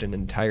alone pivot an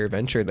entire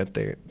venture that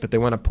they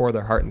want to pour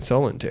their heart and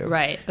soul into?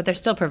 Right, but they're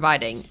still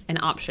providing an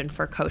option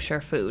for kosher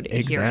food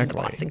here in the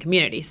Boston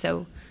community.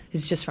 So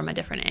it's just from a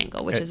different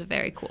angle, which is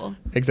very cool.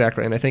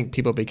 Exactly. And I think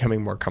people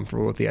becoming more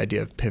comfortable with the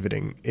idea of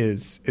pivoting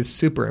is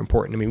super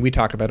important. I mean, we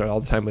talk about it all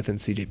the time within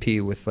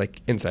CGP with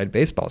like inside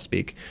baseball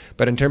speak.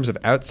 But in terms of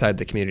outside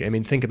the community, I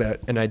mean, think about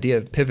an idea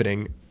of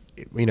pivoting,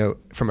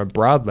 from a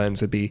broad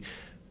lens would be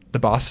the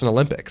Boston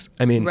Olympics.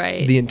 I mean,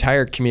 the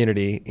entire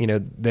community,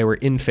 they were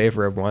in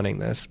favor of wanting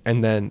this.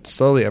 And then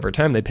slowly over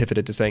time, they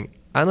pivoted to saying,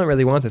 I don't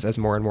really want this as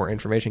more and more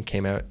information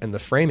came out and the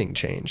framing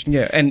changed.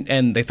 Yeah,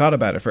 and they thought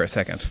about it for a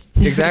second.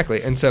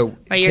 Exactly. And so...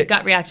 your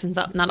gut reaction's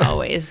not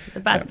always the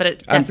best, but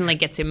it definitely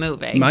gets you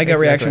moving. My gut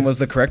reaction was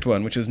the correct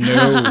one, which is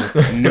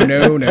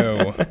no,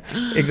 no.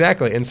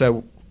 Exactly. And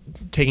so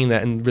taking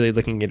that and really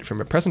looking at it from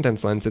a present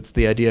tense lens, it's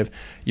the idea of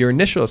your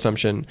initial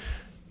assumption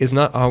is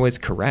not always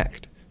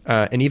correct.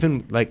 And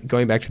even like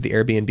going back to the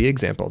Airbnb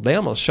example, they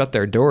almost shut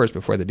their doors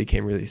before they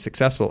became really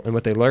successful. And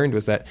what they learned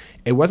was that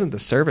it wasn't the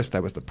service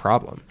that was the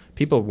problem.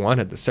 People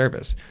wanted the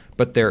service,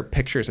 but their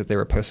pictures that they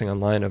were posting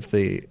online of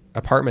the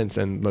apartments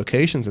and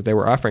locations that they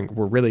were offering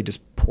were really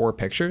just poor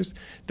pictures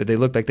that they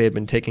looked like they had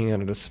been taking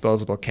on a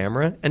disposable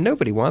camera. And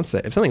nobody wants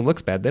that. If something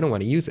looks bad, they don't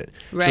want to use it.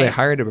 Right. So they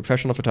hired a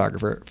professional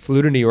photographer,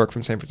 flew to New York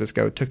from San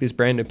Francisco, took these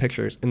brand new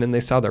pictures, and then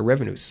they saw their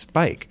revenue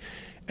spike.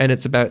 And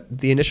it's about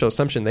the initial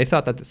assumption. They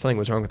thought that something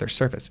was wrong with their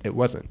service. It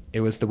wasn't. It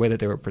was the way that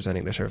they were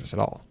presenting their service at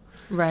all.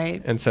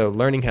 Right. And so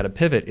learning how to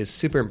pivot is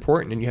super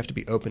important, and you have to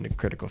be open to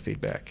critical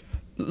feedback.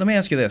 Let me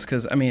ask you this,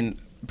 because, I mean,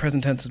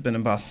 Present Tense has been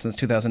in Boston since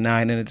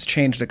 2009, and it's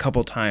changed a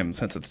couple times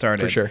since it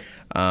started. For sure.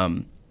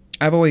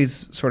 I've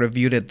always sort of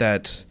viewed it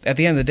that at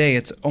the end of the day,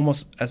 it's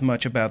almost as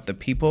much about the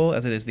people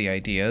as it is the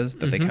ideas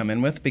that they come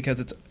in with, because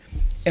it's,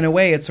 in a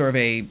way, it's sort of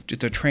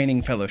it's a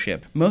training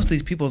fellowship. Most of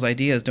these people's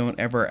ideas don't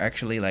ever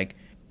actually, like,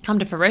 come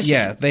to fruition.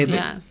 Yeah, they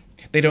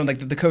don't,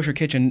 like, the kosher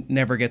kitchen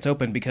never gets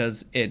open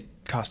because it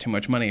costs too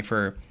much money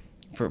for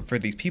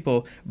these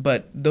people,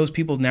 but those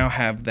people now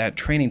have that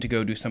training to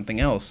go do something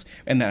else,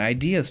 and that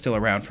idea is still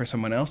around for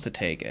someone else to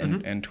take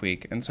and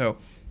tweak. And so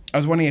I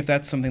was wondering if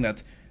that's something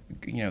that's,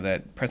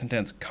 that Present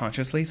Tense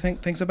consciously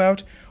thinks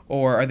about,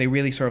 or are they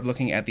really sort of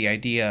looking at the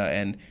idea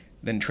and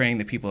then training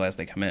the people as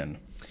they come in?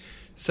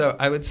 So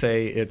I would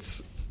say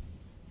it's,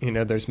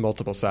 there's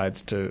multiple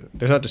sides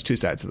there's not just 2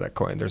 sides to that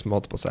coin. There's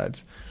multiple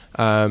sides.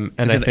 And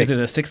is it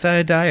a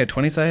 6-sided die, a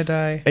 20-sided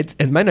die?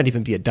 It might not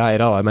even be a die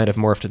at all. I might have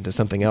morphed into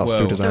something else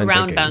through design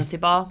thinking. It's a round bouncy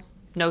ball.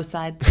 No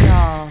sides at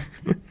all.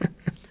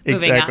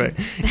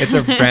 Exactly. It's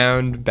a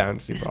round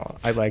bouncy ball.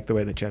 I like the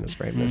way that Jen has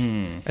framed this.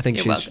 I think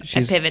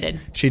she's pivoted.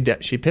 She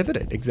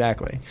pivoted,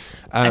 exactly.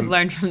 I've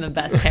learned from the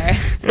best, Harris.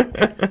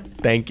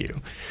 Thank you.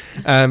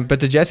 But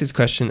to Jesse's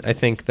question, I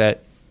think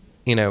that,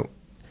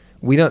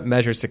 we don't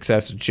measure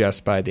success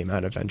just by the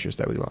amount of ventures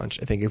that we launch.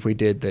 I think if we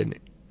did, then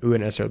it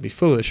wouldn't necessarily be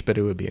foolish, but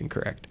it would be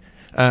incorrect.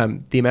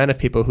 The amount of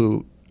people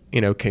who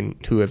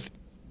have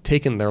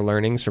taken their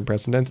learnings from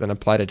PresenTense and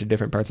applied it to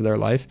different parts of their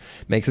life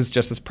makes us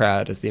just as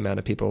proud as the amount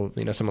of people,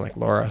 someone like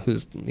Laura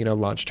who's,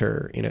 launched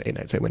her, 8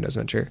 Nights at Windows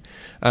venture.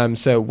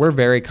 So we're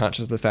very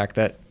conscious of the fact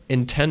that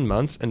in 10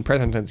 months, and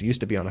PresenTense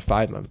used to be on a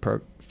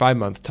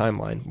 5-month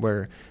timeline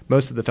where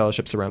most of the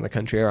fellowships around the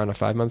country are on a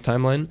 5-month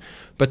timeline.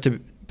 But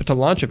to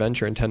launch a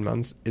venture in 10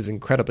 months is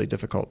incredibly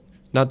difficult.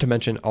 Not to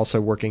mention also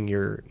working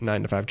your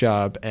 9-to-5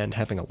 job and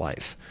having a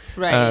life.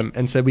 Right.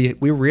 And so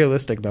we're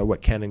realistic about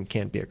what can and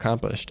can't be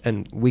accomplished.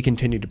 And we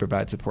continue to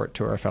provide support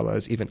to our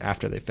fellows even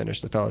after they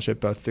finish the fellowship,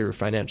 both through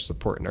financial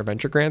support and our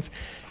venture grants.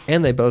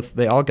 And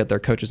they all get their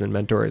coaches and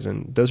mentors,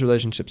 and those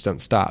relationships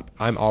don't stop.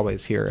 I'm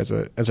always here as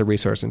a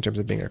resource in terms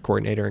of being a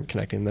coordinator and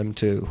connecting them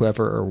to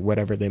whoever or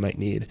whatever they might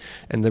need.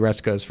 And the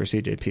rest goes for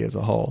CJP as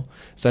a whole.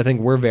 So I think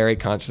we're very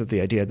conscious of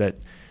the idea that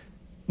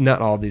not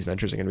all of these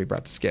ventures are going to be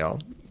brought to scale.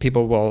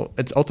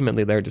 It's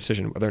ultimately their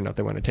decision whether or not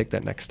they want to take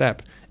that next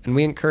step. And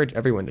we encourage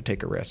everyone to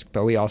take a risk,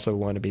 but we also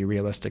want to be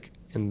realistic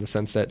in the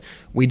sense that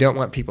we don't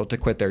want people to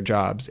quit their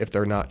jobs if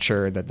they're not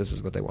sure that this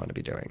is what they want to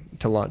be doing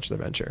to launch the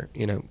venture.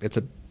 It's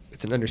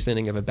an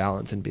understanding of a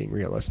balance and being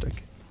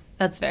realistic.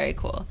 That's very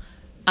cool.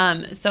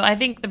 So I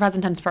think the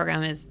PresenTense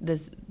program is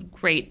this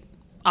great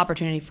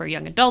opportunity for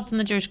young adults in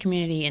the Jewish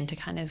community and to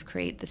kind of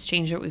create this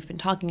change that we've been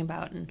talking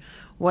about. And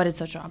what is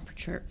such an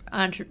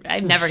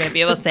I'm never going to be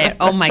able to say it.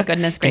 Oh my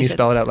goodness gracious. Can you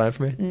spell it out loud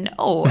for me?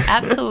 No,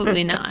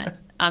 absolutely not.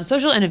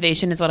 Social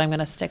innovation is what I'm going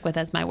to stick with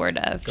as my word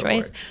of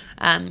choice.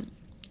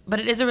 But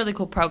it is a really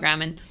cool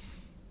program. And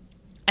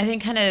I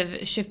think kind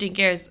of shifting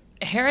gears,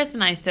 Harris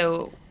and I,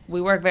 we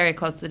work very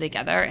closely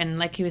together. And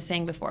like he was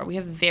saying before, we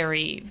have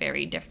very,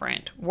 very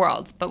different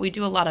worlds, but we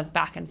do a lot of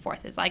back and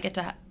forth. I get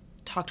to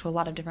talk to a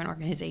lot of different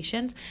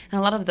organizations, and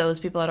a lot of those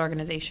people at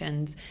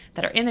organizations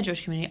that are in the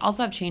Jewish community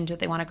also have change that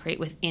they want to create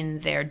within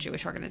their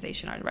Jewish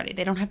organization already.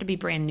 They don't have to be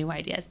brand new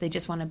ideas. They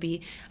just want to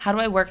be, how do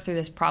I work through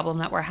this problem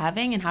that we're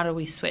having, and how do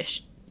we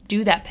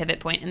do that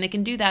pivot point? And they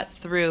can do that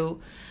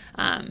through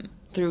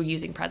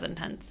using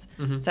PresenTense.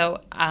 Mm-hmm.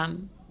 So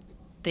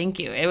thank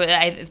you.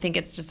 I think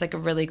it's just like a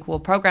really cool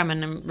program,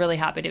 and I'm really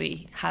happy to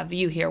have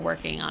you here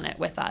working on it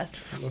with us.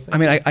 I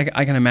mean,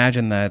 I can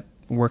imagine that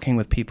working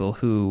with people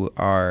who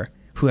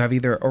have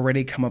either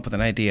already come up with an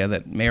idea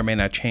that may or may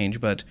not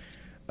change, but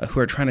who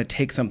are trying to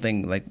take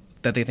something like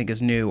that they think is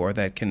new or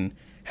that can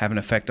have an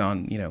effect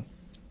on,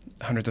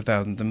 hundreds of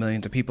thousands and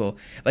millions of people.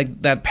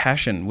 Like that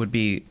passion would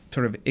be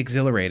sort of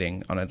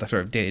exhilarating on a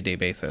sort of day-to-day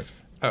basis.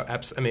 Oh,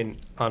 absolutely. I mean,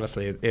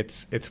 honestly,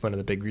 it's one of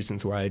the big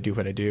reasons why I do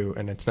what I do,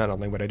 and it's not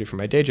only what I do for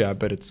my day job,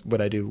 but it's what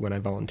I do when I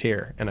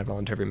volunteer. And I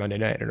volunteer every Monday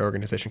night at an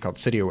organization called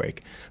City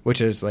Awake, which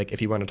is like,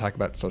 if you want to talk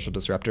about social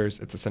disruptors,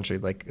 it's essentially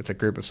like it's a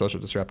group of social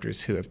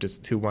disruptors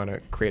who want to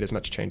create as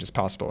much change as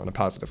possible in a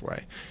positive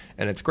way,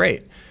 and it's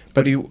great.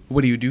 But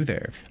what do you do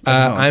there?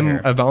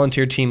 I'm a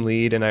volunteer team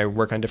lead, and I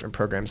work on different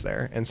programs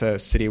there. And so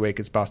City Awake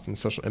is Boston's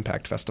social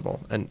impact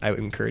festival, and I would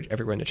encourage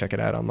everyone to check it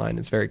out online.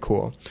 It's very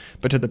cool.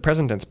 But to the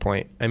PresenTense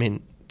point, I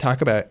mean,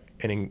 talk about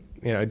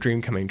a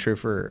dream coming true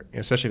for,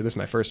 especially if this is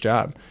my first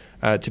job,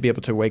 to be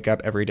able to wake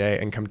up every day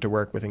and come to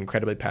work with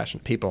incredibly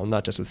passionate people,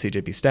 not just with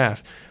CJP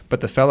staff,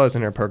 but the fellows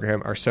in our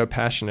program are so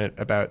passionate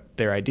about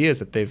their ideas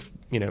that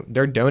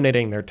they're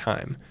donating their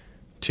time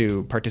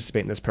to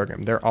participate in this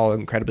program. They're all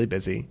incredibly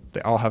busy.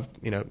 They all have,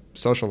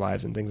 social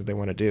lives and things that they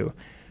want to do.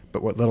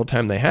 But what little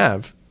time they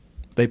have,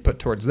 they put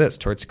towards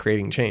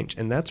creating change.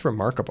 And that's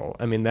remarkable.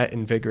 I mean, that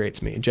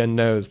invigorates me. Jen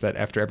knows that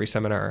after every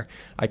seminar,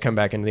 I come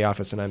back into the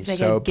office and I'm like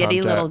so a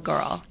giddy pumped little up.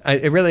 girl. I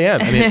really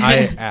am. I mean,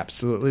 I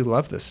absolutely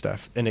love this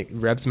stuff, and it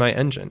revs my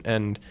engine.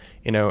 And,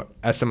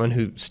 as someone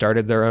who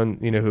started their own,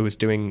 who was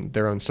doing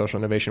their own social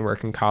innovation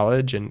work in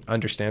college and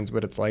understands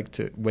what it's like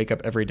to wake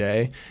up every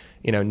day,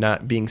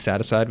 not being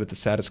satisfied with the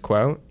status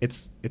quo,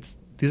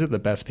 these are the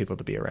best people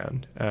to be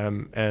around.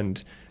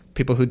 And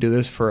people who do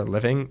this for a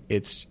living,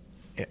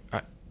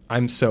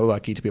 I'm so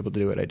lucky to be able to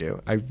do what I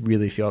do. I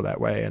really feel that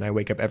way. And I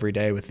wake up every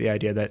day with the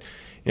idea that,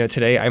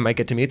 today I might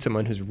get to meet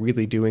someone who's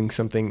really doing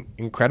something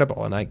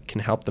incredible and I can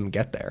help them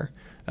get there.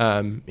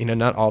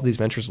 Not all these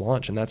ventures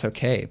launch, and that's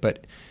okay.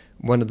 But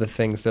one of the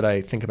things that I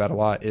think about a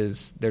lot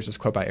is there's this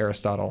quote by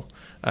Aristotle,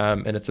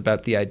 and it's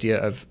about the idea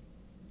of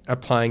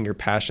applying your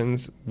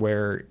passions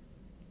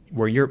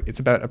it's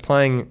about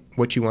applying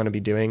what you want to be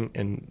doing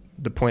and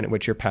the point at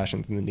which your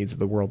passions and the needs of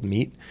the world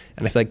meet.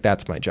 And I feel like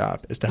that's my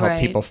job, is to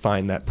help people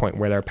find that point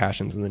where their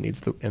passions and the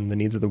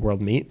needs of the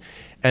world meet.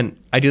 And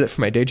I do that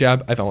for my day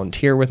job. I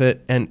volunteer with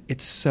it. And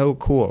it's so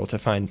cool to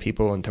find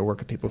people and to work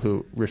with people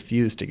who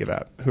refuse to give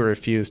up, who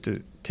refuse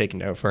to take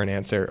no for an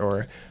answer,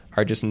 or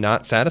are just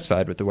not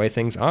satisfied with the way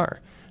things are.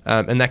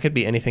 And that could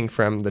be anything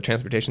from the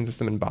transportation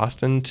system in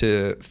Boston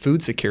to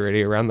food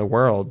security around the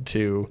world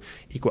to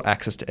equal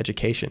access to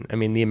education. I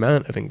mean, the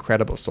amount of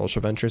incredible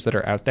social ventures that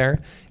are out there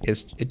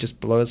it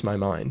just blows my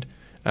mind.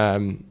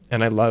 And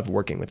I love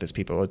working with these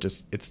people.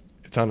 It's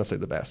honestly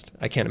the best.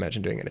 I can't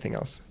imagine doing anything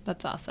else.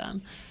 That's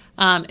awesome.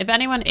 If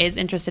anyone is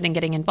interested in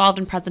getting involved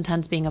in Present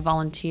Tense, being a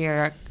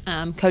volunteer,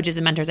 coaches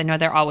and mentors, I know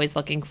they're always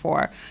looking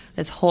for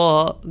this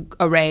whole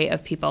array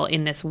of people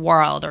in this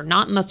world or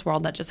not in this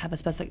world that just have a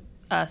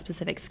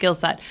specific skill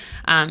set.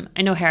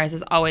 I know Harris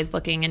is always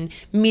looking and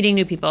meeting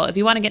new people. If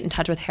you want to get in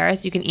touch with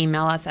Harris, you can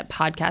email us at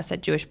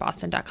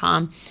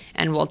podcast@jewishboston.com,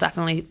 and we'll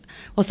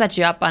set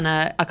you up on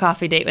a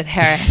coffee date with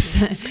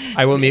Harris.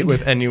 I will meet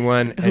with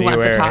anyone, who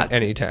wants to anywhere, talk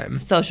anytime.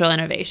 social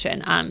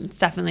innovation. It's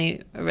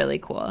definitely really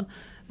cool.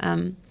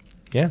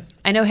 Yeah.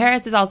 I know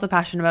Harris is also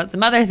passionate about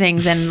some other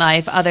things in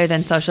life other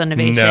than social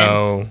innovation.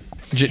 No.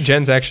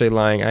 Jen's actually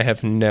lying. I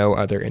have no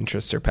other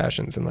interests or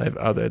passions in life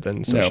other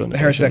than social innovation.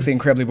 Harris is actually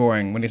incredibly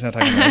boring when he's not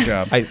talking about his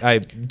job. I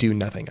do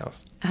nothing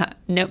else.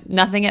 Nope,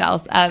 nothing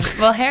else.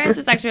 Well, Harris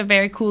is actually a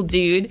very cool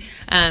dude,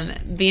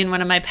 being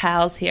one of my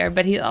pals here.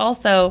 But he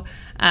also,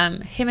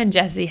 him and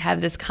Jesse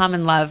have this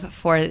common love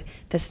for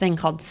this thing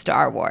called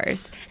Star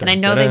Wars. And I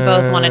know they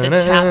both wanted to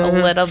chat a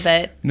little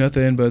bit.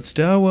 Nothing but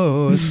Star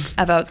Wars.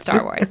 About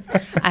Star Wars.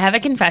 I have a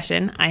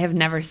confession. I have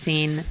never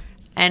seen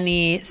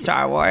any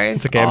Star Wars.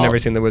 It's okay. I've never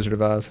seen The Wizard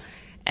of Oz.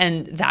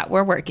 And that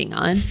we're working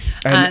on.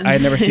 I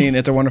had never seen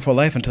It's a Wonderful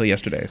Life until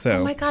yesterday. So.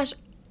 Oh my gosh.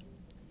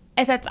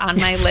 That's on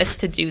my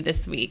list to do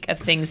this week of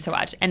things to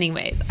watch.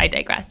 Anyways, I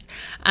digress.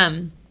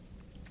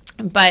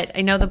 But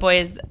I know the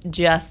boys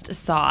just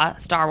saw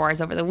Star Wars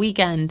over the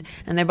weekend,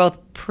 and they're both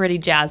pretty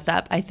jazzed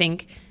up. I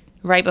think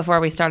right before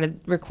we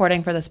started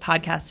recording for this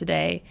podcast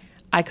today,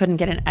 I couldn't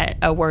get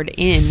a word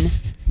in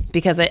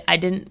because I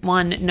didn't,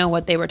 one, know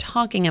what they were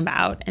talking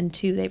about, and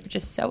two, they were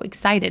just so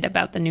excited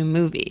about the new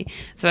movie.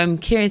 So I'm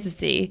curious to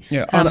see.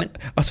 Yeah.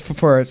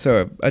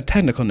 So a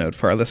technical note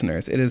for our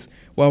listeners: it is,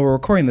 while we're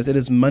recording this, it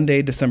is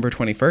Monday, December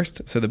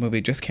 21st. So the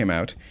movie just came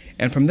out,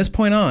 and from this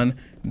point on,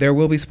 there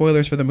will be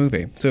spoilers for the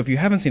movie. So if you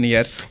haven't seen it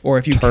yet, or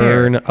if you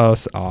turn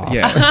us off,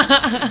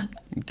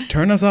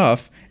 turn us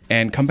off.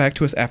 And come back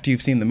to us after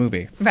you've seen the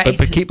movie. Right.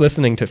 But keep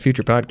listening to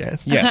future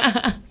podcasts. Yes.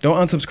 Don't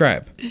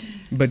unsubscribe.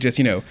 But just,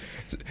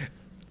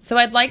 So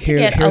I'd like to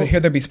get... Here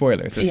there be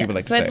spoilers, as people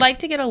like to say. So I'd like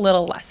to get a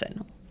little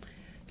lesson.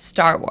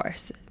 Star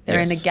Wars.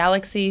 They're in a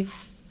galaxy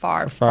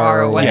far,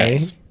 far away.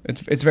 Yes.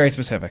 It's very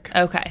specific.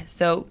 Okay.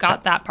 So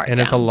got that part And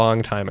down. it's a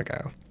long time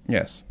ago.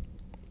 Yes.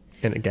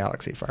 In a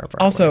galaxy far, far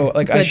also,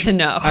 away. Good to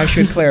know. I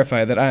should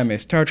clarify that I am a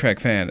Star Trek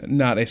fan,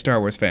 not a Star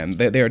Wars fan.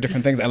 They are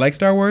different things. I like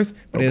Star Wars,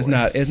 but it is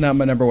not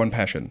my number one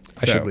passion.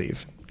 I should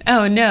leave.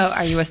 Oh, no.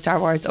 Are you a Star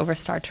Wars over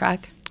Star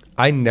Trek?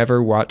 I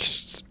never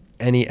watched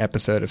any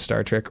episode of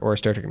Star Trek or a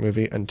Star Trek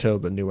movie until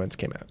the new ones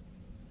came out.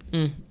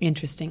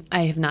 Interesting.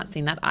 I have not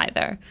seen that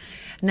either.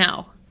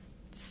 Now,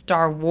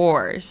 Star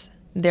Wars.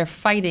 They're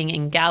fighting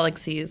in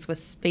galaxies with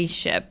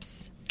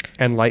spaceships.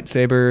 And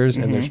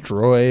lightsabers, and there's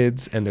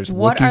droids, and there's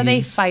What Wookiees. are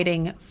they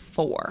fighting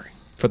for?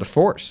 For the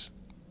Force.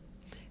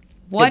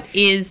 What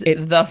is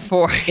the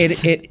Force?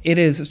 It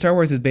is, Star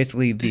Wars is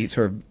basically the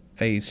sort of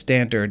a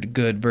standard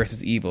good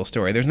versus evil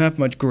story. There's not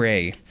much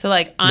gray. So,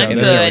 like, I'm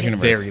there's good.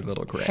 very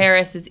little gray.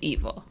 Harris is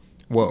evil.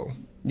 Whoa.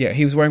 Yeah,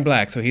 he was wearing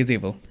black, so he's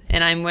evil.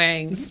 And I'm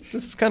wearing This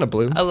is kind of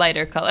blue. a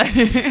lighter color.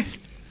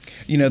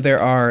 There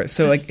are...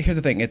 So, here's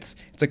the thing. It's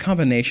a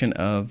combination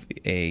of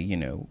a,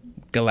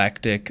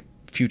 galactic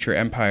future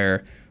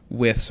empire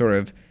with sort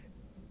of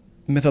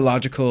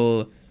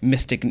mythological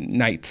mystic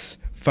knights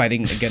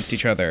fighting against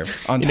each other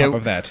on top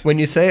of that. When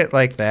you say it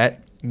like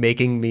that,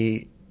 making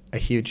me a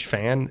huge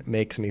fan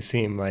makes me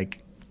seem like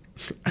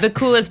the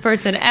coolest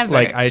person ever.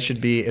 like I should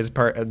be as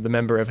part of the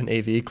member of an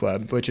AV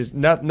club, which is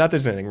not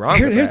there's anything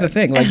wrong with that. Here's the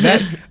thing,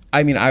 that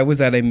I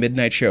was at a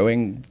midnight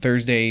showing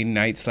Thursday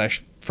night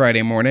 /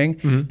 Friday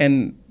morning,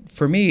 and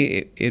for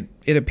me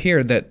it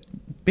appeared that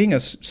being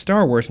a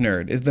Star Wars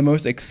nerd is the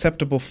most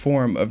acceptable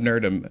form of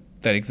nerdom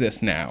that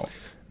exists now.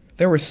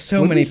 There were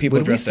so many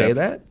people dressed up. Would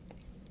we say that?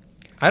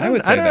 I don't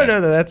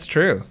know that that's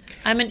true.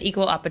 I'm an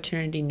equal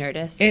opportunity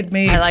nerdist.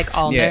 I like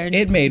all nerds.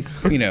 It made,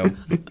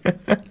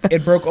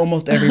 it broke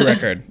almost every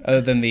record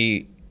other than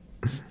the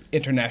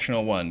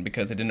international one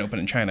because it didn't open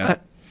in China.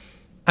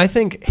 I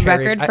think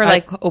record for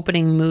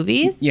opening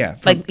movies. Yeah,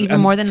 even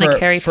more than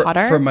Harry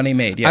Potter for money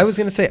made. Yes, I was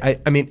going to say.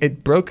 I mean,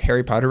 it broke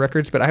Harry Potter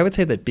records, but I would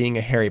say that being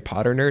a Harry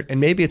Potter nerd, and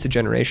maybe it's a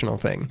generational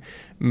thing,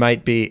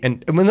 might be.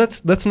 And I mean,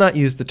 let's not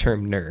use the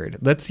term nerd.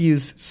 Let's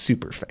use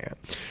super fan.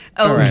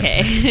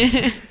 Okay.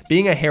 Right.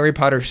 Being a Harry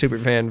Potter super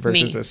fan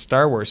versus a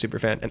Star Wars super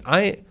fan, and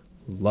I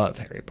love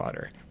Harry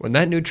Potter. When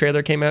that new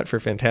trailer came out for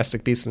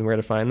Fantastic Beasts and Where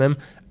to Find Them,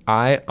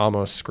 I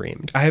almost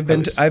screamed. I've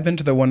been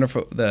to the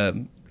wonderful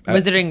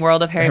Wizarding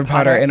World of Harry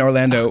Potter in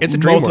Orlando. It's a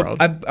dream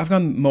world. I've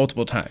gone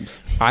multiple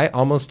times. I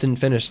almost didn't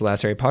finish the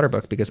last Harry Potter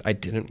book because I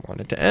didn't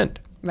want it to end.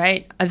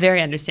 Right. A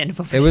very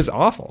understandable. It was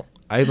awful.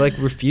 I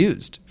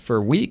refused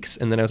for weeks,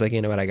 and then I was like,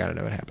 you know what, I got to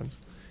know what happens.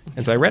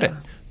 And so I read it.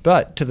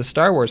 But to the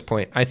Star Wars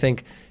point, I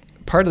think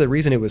part of the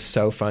reason it was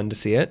so fun to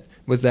see it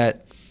was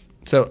that,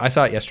 so I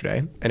saw it yesterday,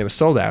 and it was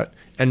sold out,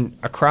 and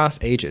across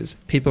ages,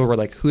 people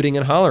were hooting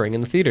and hollering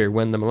in the theater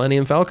when the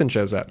Millennium Falcon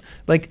shows up.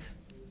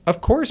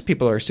 Of course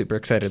people are super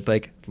excited.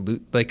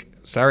 Luke,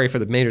 sorry for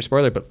the major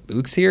spoiler, but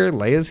Luke's here,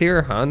 Leia's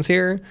here, Han's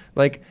here.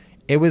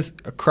 it was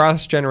a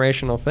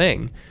cross-generational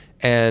thing,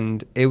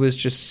 and it was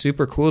just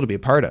super cool to be a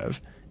part of.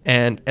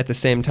 And at the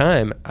same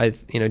time,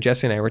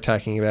 Jesse and I were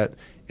talking about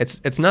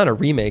it's not a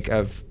remake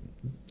of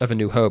A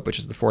New Hope, which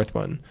is the fourth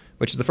one,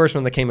 which is the first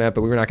one that came out,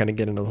 but we were not going to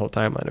get into the whole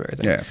timeline of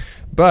everything. Yeah.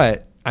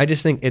 But I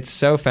just think it's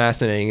so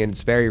fascinating, and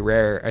it's very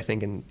rare, I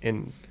think,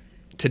 in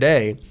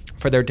today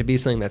for there to be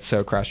something that's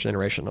so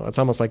cross-generational. It's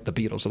almost like the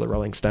Beatles or the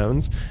Rolling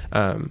Stones,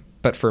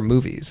 but for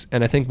movies.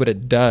 And I think what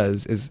it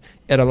does is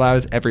it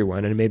allows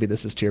everyone, and maybe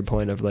this is to your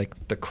point of like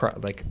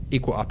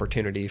equal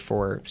opportunity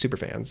for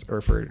superfans or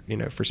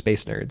for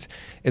space nerds,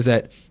 is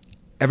that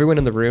everyone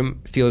in the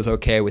room feels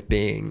okay with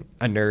being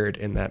a nerd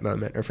in that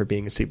moment or for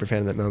being a superfan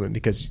in that moment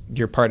because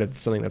you're part of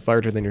something that's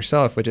larger than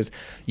yourself, which is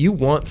you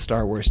want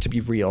Star Wars to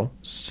be real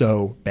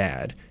so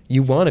bad.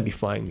 You want to be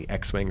flying the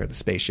X-Wing or the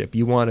spaceship.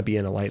 You want to be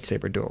in a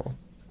lightsaber duel.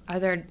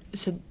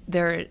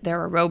 There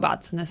are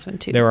robots in this one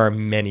too. There are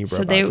many robots,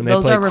 and they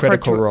those play are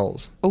critical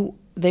roles. Oh,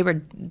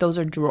 those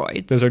are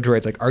droids. Those are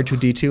droids like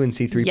R2-D2 and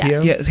C-3PO.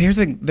 Yes. Yeah, so here's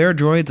the thing. There are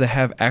droids that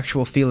have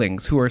actual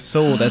feelings who are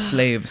sold as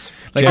slaves.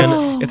 Like,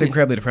 it's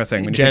incredibly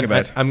depressing when you think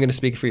about it. I'm going to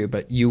speak for you,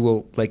 but you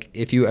will, like,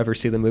 if you ever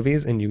see the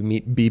movies and you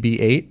meet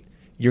BB-8,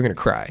 you're going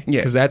to cry.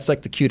 Yeah. Because that's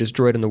like the cutest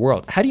droid in the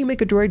world. How do you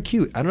make a droid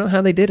cute? I don't know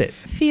how they did it.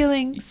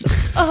 Feelings.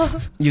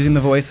 Oh. Using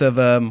the voice of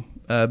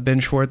Ben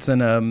Schwartz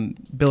and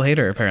Bill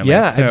Hader, apparently.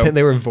 Yeah, so, and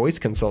they were voice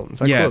consultants.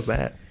 How cool is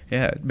that?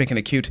 Yeah, making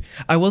it cute.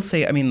 I will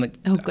say, I mean, like,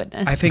 oh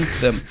goodness. I think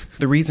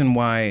the reason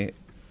why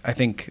I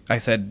think I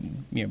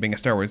said, being a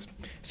Star Wars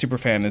super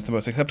fan is the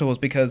most acceptable is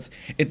because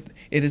it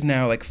is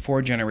now like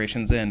 4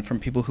 generations in from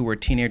people who were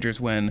teenagers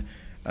when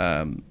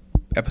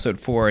Episode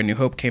 4 A New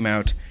Hope came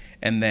out,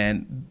 and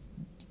then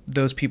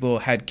those people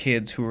had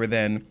kids who were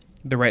then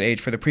the right age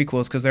for the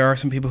prequels, because there are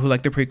some people who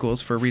like the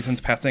prequels for reasons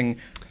passing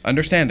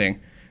understanding.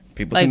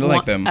 People seem to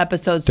like them.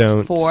 Episodes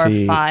 4,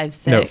 5,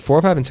 6. No,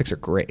 4, 5, and 6 are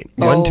great.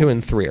 1, 2,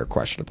 and 3 are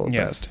questionable at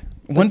best.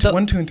 1, 2,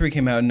 and 3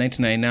 came out in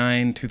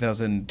 1999,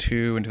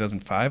 2002, and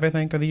 2005, I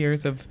think, are the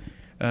years of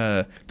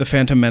The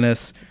Phantom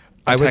Menace,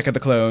 Attack of the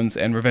Clones,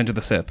 and Revenge of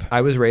the Sith.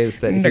 I was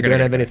raised that if you don't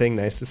have anything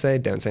nice to say,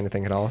 don't say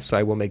anything at all, so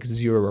I will make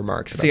 0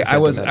 remarks about See, The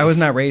Phantom Menace. I was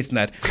not raised in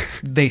that.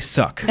 They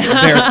suck.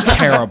 They're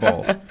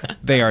terrible.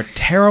 They are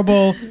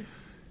terrible.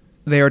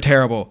 They are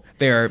terrible.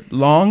 They are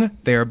long.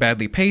 They are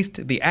badly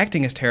paced. The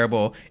acting is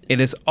terrible. It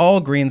is all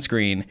green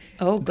screen.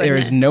 Oh, goodness. There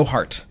is no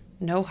heart.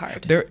 No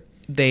heart.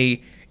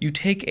 You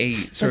take a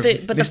sort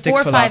of but mystic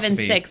the 4, 5,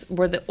 philosophy. and 6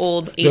 were the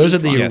old 80s Those are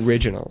the ones.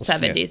 originals.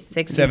 70s, Yes.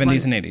 60s.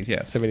 70s and 80s,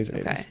 yes. 70s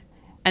and 80s. Okay.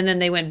 And then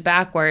they went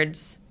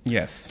backwards.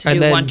 Yes. To And do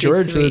then 1, 2,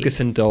 George 3. Lucas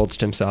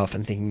indulged himself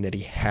in thinking that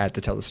he had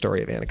to tell the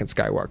story of Anakin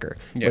Skywalker.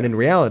 Yeah. When in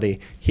reality,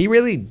 he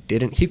really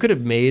didn't. He could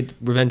have made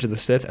Revenge of the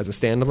Sith as a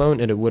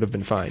standalone, and it would have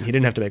been fine. He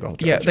didn't have to make a whole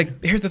trilogy. Yeah,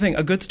 like, here's the thing.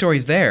 A good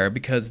story's there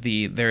because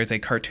there is a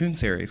cartoon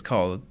series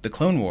called The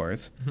Clone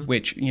Wars,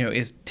 which,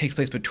 takes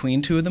place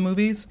between 2 of the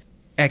movies.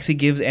 Actually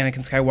gives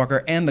Anakin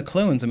Skywalker and the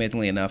clones,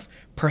 amazingly enough,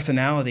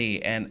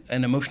 personality and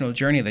an emotional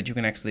journey that you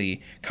can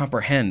actually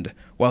comprehend,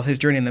 while his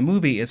journey in the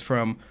movie is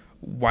from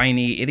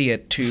whiny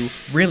idiot to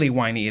really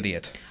whiny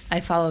idiot.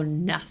 I follow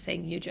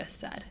nothing you just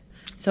said.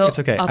 So It's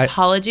okay.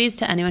 Apologies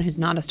to anyone who's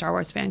not a Star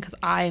Wars fan, because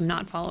I am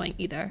not following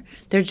either.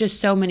 There's just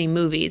so many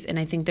movies, and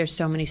I think there's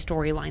so many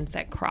storylines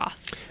that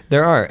cross.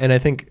 There are, and I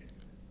think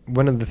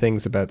one of the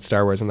things about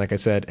Star Wars, and like I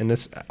said, and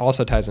this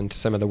also ties into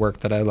some of the work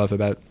that I love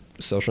about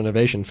social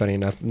innovation, funny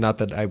enough, not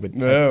that I would...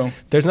 No.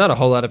 There's not a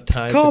whole lot of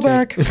ties...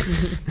 Callback!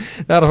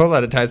 Not a whole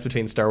lot of ties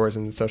between Star Wars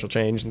and social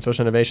change and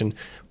social innovation,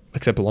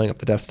 except blowing up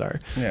the Death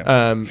Star.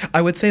 Yeah.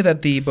 I would say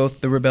that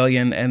both the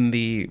Rebellion and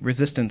the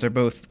Resistance are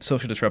both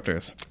social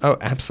disruptors. Oh,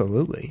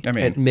 absolutely. I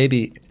mean... And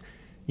maybe...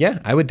 Yeah,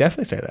 I would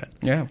definitely say that.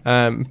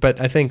 Yeah. But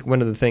I think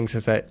one of the things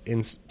is that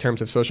in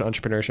terms of social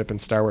entrepreneurship in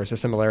Star Wars, the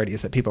similarity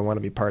is that people want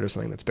to be part of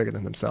something that's bigger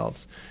than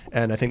themselves.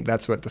 And I think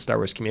that's what the Star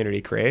Wars community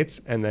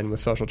creates. And then with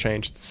social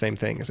change, it's the same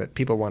thing, is that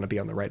people want to be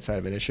on the right side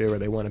of an issue, or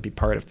they want to be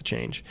part of the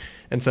change.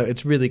 And so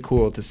it's really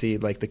cool to see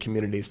like the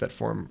communities that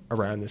form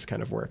around this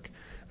kind of work.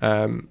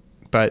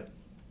 But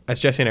as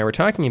Jesse and I were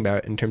talking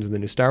about in terms of the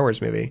new Star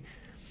Wars movie,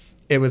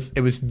 it was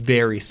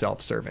very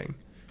self-serving.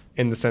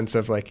 In the sense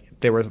of like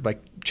there was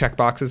like check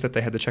boxes that they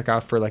had to check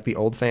off for like the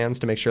old fans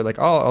to make sure like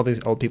all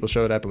these old people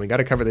showed up and we got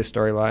to cover this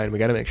storyline. We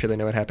got to make sure they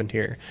know what happened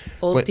here.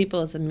 Old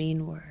people is a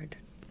mean word.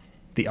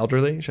 The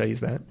elderly, should I use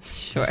that?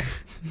 Sure.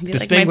 Be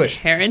Distinguished.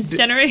 like my parents'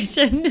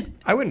 generation.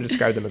 I wouldn't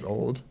describe them as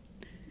old.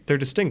 They're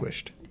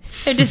distinguished.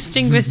 They're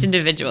distinguished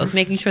individuals,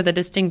 making sure the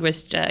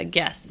distinguished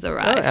guests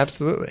arrive. Oh,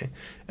 absolutely.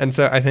 And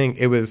so I think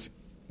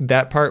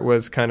that part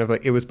was kind of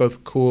like, it was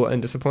both cool and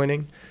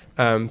disappointing.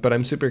 But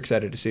I'm super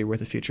excited to see where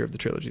the future of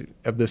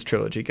this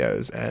trilogy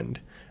goes. And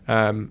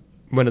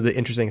one of the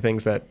interesting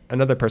things that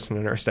another person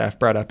in our staff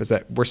brought up is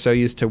that we're so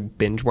used to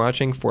binge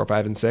watching 4,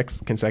 5, and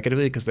 6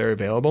 consecutively because they're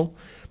available.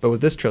 But with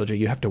this trilogy,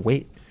 you have to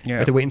wait. Yeah. You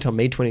have to wait until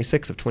May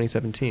 26th of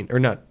 2017, or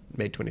not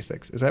May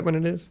 26th. Is that when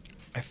it is?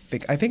 I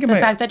think it the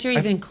might... fact that you're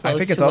even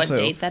close to what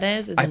date that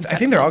is I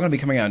think they're all going to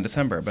be coming out in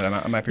December, but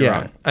I might be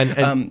wrong.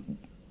 And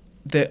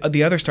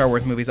the other Star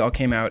Wars movies all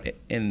came out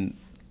in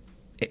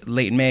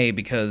late May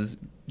because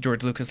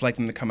George Lucas liked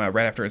them to come out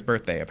right after his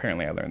birthday.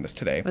 Apparently, I learned this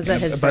today. Was that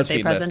in his a birthday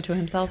BuzzFeed present list. to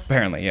himself?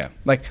 Apparently, yeah. So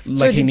Like he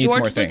did needs George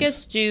more Lucas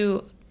things.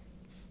 do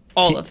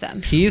all of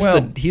them? He's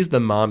Well, he's the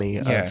mommy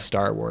yeah. of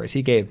Star Wars.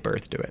 He gave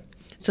birth to it.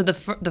 So the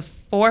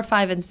 4,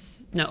 5, and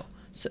no.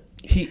 So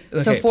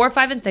Okay. 4,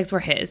 5, and 6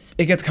 were his,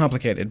 It gets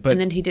complicated, but and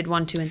then he did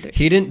 1, 2, and 3.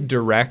 He didn't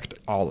direct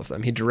all of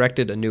them. He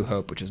directed A New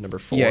Hope, which is number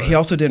 4. yeah, he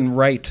also didn't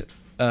write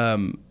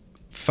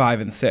 5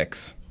 and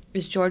 6.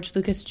 Is George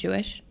Lucas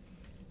Jewish?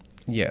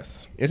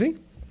 Yes, Is he?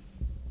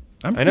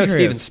 I'm I know pretty sure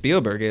he Steven is.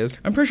 Spielberg is.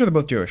 I'm pretty sure they're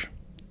both Jewish.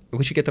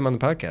 We should get them on the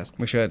podcast.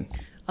 We should.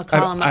 I'll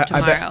call him up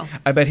tomorrow.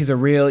 I bet he's a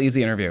real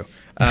easy interview.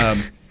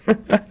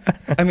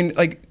 I mean,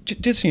 like,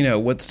 just so you know,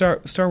 what Star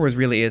Wars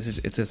really is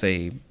it's just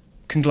a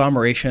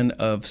conglomeration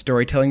of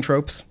storytelling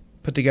tropes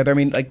put together. I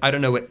mean, like, I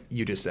don't know what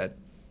you just said.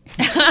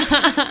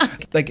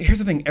 like here's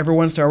the thing: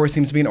 everyone in Star Wars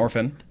seems to be an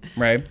orphan,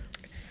 right?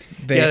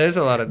 Yeah, there's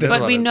a lot of.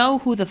 But we know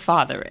who the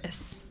father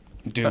is.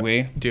 Do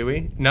we? Do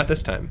we? Not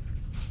this time.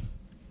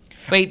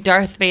 Wait,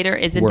 Darth Vader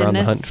isn't We're in on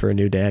this? the hunt for a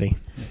new daddy.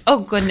 Oh,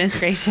 goodness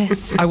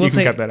gracious. I will You can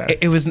say cut that out.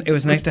 it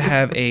was nice to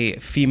have a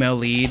female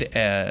lead,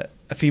 a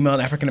female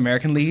and African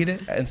American lead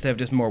instead of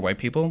just more white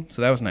people.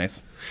 So that was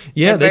nice.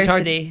 Yeah,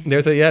 Diversity.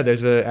 There's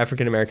a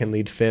African American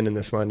lead Finn in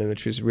this one, and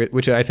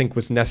which I think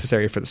was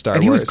necessary for the Star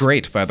And Wars. he was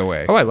great, by the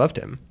way. Oh, I loved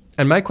him.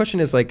 And my question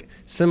is like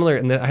similar,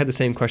 and I had the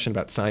same question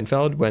about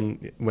Seinfeld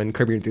when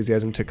Curb Your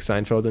Enthusiasm took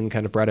Seinfeld and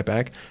kind of brought it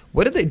back.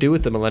 What did they do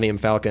with the Millennium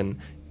Falcon?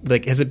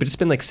 Like, has it just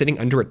been like sitting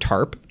under a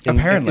tarp?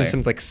 Apparently. in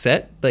some like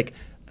set. Like,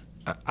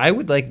 I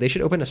would like they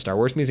should open a Star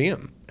Wars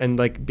museum and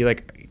like be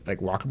like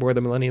walk aboard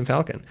the Millennium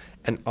Falcon.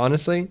 And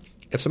honestly,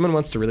 if someone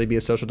wants to really be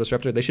a social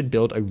disruptor, they should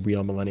build a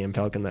real Millennium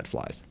Falcon that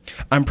flies.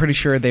 I'm pretty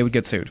sure they would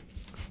get sued.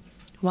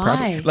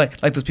 Why? Like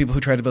those people who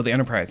tried to build the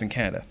Enterprise in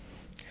Canada.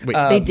 Wait,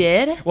 They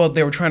did? Well,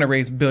 they were trying to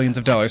raise billions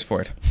of dollars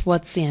for it.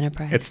 What's the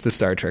Enterprise? it's the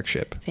Star Trek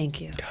ship.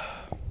 Thank you.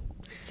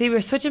 See,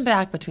 we're switching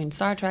back between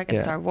Star Trek and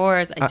Yeah. Star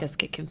Wars. I just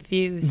get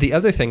confused. The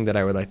other thing that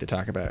I would like to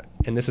talk about,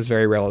 and this is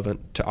very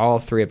relevant to all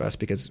three of us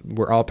because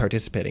we're all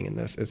participating in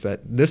this, is that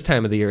this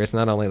time of the year is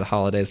not only the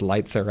holidays,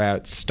 lights are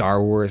out,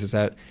 Star Wars is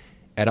out.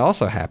 It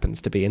also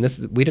happens to be, and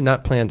we did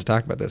not plan to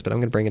talk about this, but I'm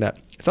going to bring it up.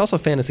 It's also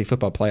fantasy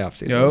football playoff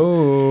season.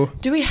 Oh.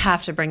 Do we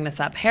have to bring this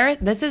up? Harris,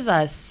 this is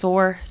a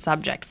sore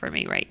subject for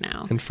me right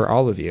now. And for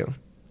all of you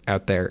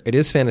out there, it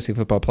is fantasy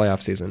football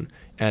playoff season,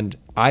 and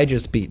I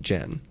just beat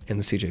Jen in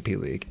the CJP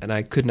League, and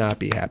I could not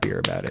be happier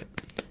about it.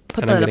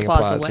 Put and that I'm getting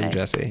applause from away.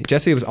 Jesse.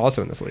 Jesse was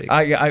also in this league.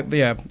 I got.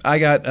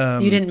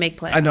 You didn't make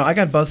playoffs. I know. I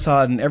got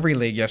buzzsawed in every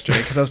league yesterday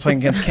because I was playing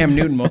against Cam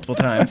Newton multiple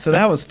times. So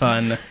that was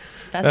fun.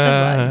 That's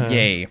a one.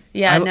 Yay!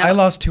 Yeah, no. I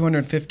lost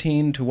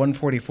 215 to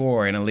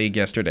 144 in a league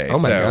yesterday. Oh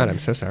my so- God, I'm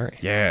so sorry.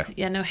 Yeah.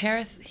 Yeah, no,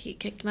 Harris, he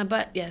kicked my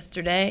butt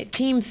yesterday.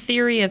 Team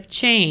Theory of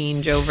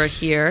Change over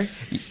here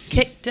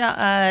kicked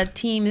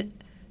Team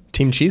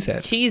Team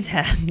Cheesehead.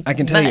 Cheesehead. I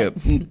can tell you,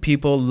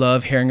 people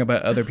love hearing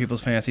about other people's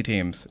fantasy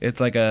teams.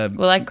 It's like a.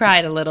 Well, I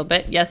cried a little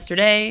bit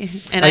yesterday,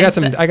 and I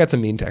said- got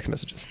some mean text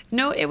messages.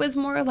 No, it was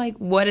more like,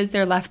 "What is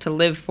there left to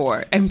live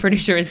for?" I'm pretty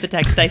sure is the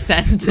text I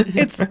sent.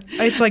 It's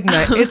like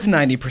it's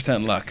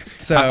 90% luck.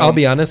 So I'll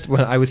be honest.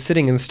 When I was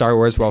sitting in Star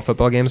Wars while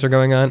football games are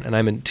going on, and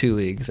I'm in 2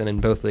 leagues, and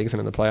in both leagues I'm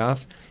in the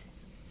playoffs,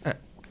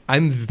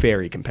 I'm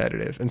very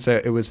competitive, and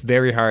so it was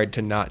very hard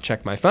to not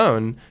check my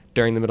phone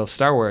during the middle of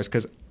Star Wars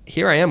because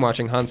here I am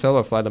watching Han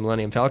Solo fly the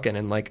Millennium Falcon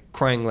and like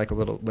crying like a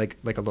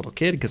little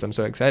kid because I'm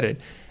so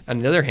excited. On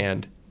the other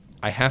hand,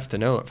 I have to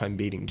know if I'm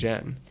beating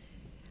Jen.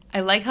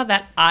 I like how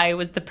that I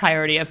was the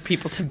priority of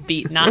people to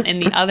beat, not in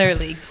the other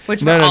league,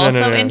 which No, we're no, no, also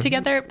no, no. in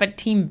together, but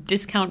Team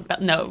Discount...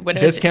 what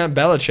is it? Discount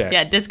Belichick.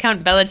 Yeah,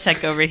 Discount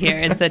Belichick over here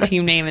is the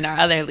team name in our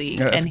other league.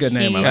 Yeah, that's a good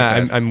name. I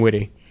like that. I'm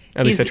witty.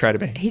 At least I try to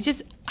be. He's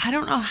just, I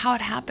don't know how it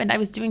happened. I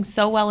was doing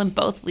so well in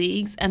both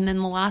leagues, and then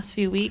the last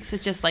few weeks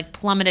it just like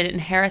plummeted, and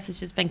Harris has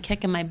just been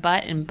kicking my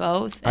butt in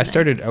both. I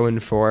started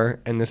 0-4,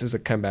 and this is a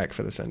comeback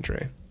for the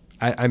century.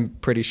 I'm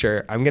pretty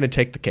sure I'm going to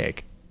take the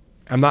cake.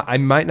 I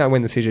might not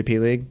win the CJP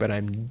league, but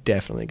I'm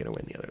definitely going to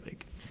win the other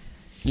league.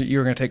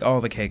 You're going to take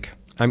all the cake.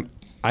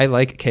 I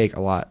like cake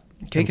a lot.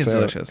 Cake is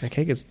delicious.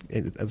 Cake is,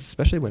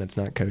 especially when it's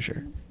not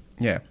kosher.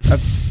 Yeah.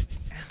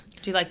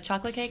 Do you like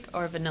chocolate cake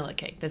or vanilla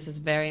cake? This is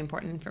very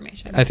important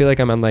information. I feel like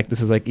I'm on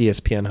this is like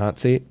ESPN hot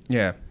seat.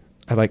 Yeah.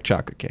 I like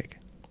chocolate cake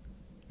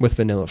with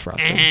vanilla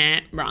frosting.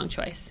 Wrong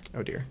choice.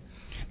 Oh dear.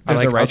 There's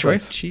I like a right also like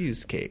choice?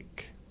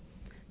 cheesecake.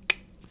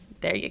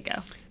 There you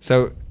go.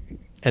 So,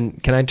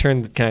 and can I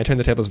turn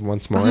the tables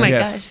once more? Oh my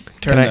Yes. gosh.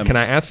 Turn them. Can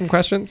I ask some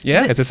questions?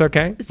 Yeah. Is this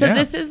okay? So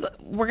Yeah.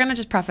 we're going to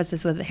just preface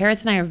this with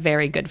Harris and I are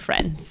very good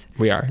friends.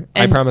 We are.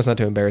 I And- promise not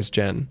to embarrass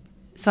Jen.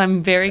 So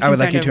I'm very I would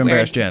like concerned you to of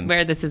embarrass Jen.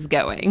 where this is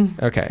going.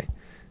 Okay.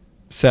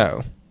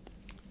 So,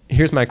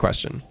 here's my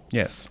question.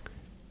 Yes.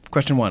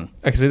 Question 1.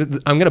 Okay, so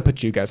I'm going to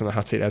put you guys on the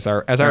hot seat as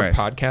our right.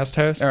 podcast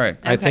host. All right.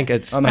 I Okay. think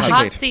it's On the The hot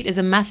hot seat. seat is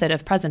a method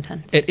of present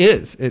tense. it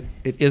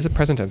is a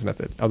present tense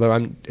method. Although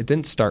it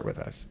didn't start with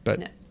us,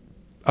 but No.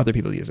 other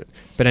people use it.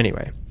 But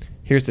anyway,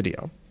 here's the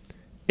deal.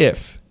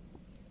 If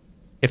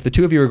the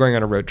two of you are going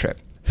on a road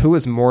trip, Who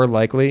is more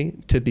likely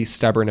to be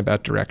stubborn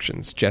about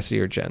directions, Jesse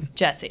or Jen?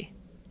 Jesse.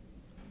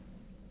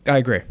 I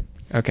agree.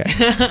 Okay.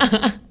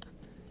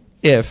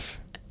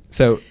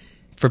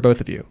 For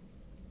both of you,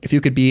 if you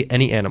could be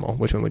any animal,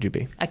 which one would you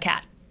be? A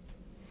cat.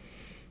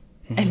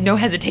 I have no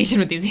hesitation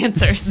with these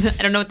answers. I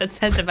don't know what that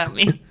says about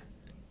me.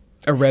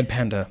 A red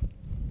panda.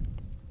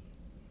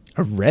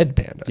 A red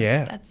panda?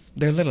 Yeah. That's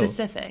they're little.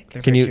 specific.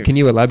 They're Can very you cute. can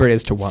you elaborate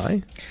as to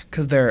why?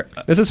 Because they're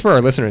This is for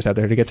our listeners out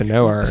there to get to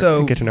know our red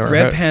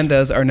hosts.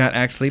 pandas are not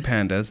actually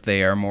pandas.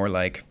 They are more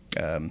like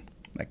I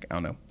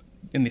don't know,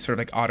 in the sort of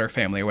like otter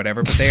family or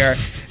whatever. But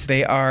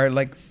they are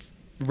like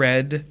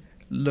red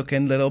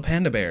looking little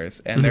panda bears,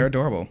 and they're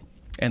adorable.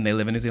 And they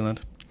live in New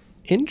Zealand.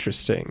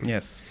 Interesting.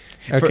 Yes.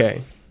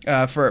 Okay.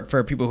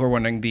 For people who are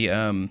wondering,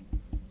 the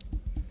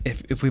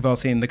if we've all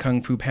seen the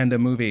Kung Fu Panda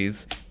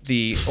movies,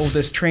 the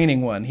oldest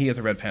training one, he is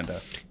a red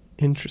panda.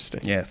 Interesting.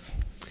 Yes.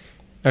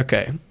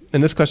 Okay.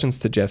 And this question's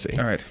to Jesse.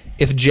 All right.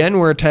 If Jen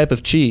were a type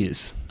of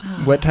cheese,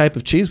 what type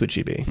of cheese would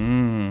she be?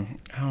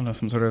 I don't know,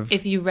 some sort of...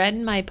 If you read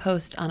my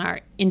post on our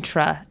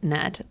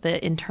intranet,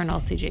 the internal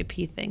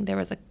CJP thing, there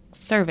was a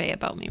survey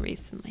about me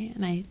recently,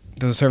 and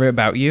There's a survey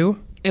about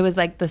you? it was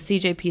like the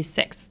CJP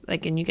 6,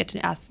 like, and you get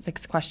to ask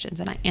 6 questions,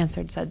 and I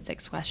answered said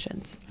 6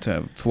 questions.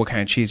 So, for what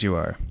kind of cheese you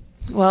are.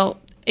 Well,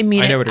 I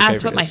mean, I know it what her asked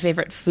favorite what my is.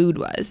 favorite food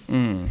was.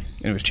 And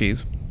it was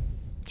cheese.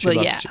 Well,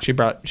 yeah.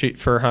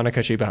 For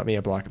Hanukkah, she bought me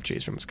a block of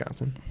cheese from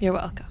Wisconsin. You're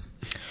welcome.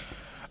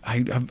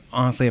 I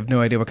honestly have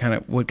no idea what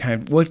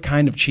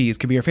kind of cheese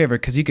could be your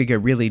favorite, because you could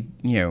get really,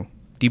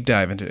 deep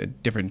dive into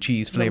different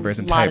cheese flavors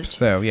and lot of types.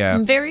 So, yeah.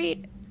 I'm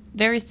very,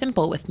 very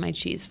simple with my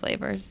cheese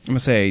flavors. I'm going to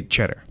say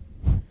cheddar.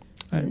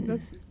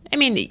 I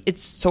mean,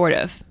 it's sort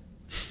of.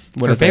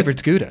 Her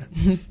favorite's Gouda.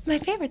 My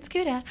favorite's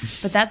Gouda,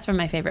 but that's from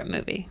my favorite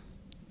movie.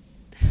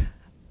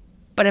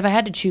 But if I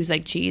had to choose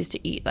like cheese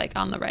to eat like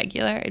on the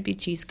regular, it'd be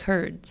cheese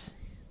curds.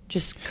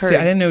 Just curds. See,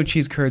 I didn't know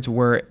cheese curds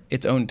were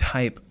its own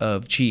type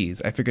of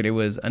cheese. I figured it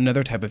was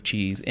another type of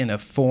cheese in a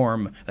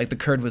form, like the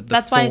curd was the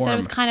That's form. why I said it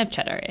was kind of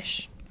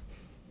cheddar-ish.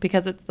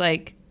 Because it's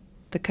like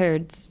the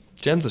curds.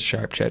 Jen's a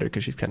sharp cheddar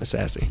because she's kind of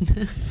sassy.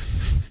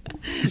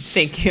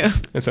 Thank you.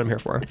 That's what I'm here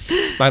for.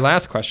 My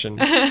last question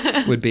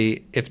would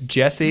be, if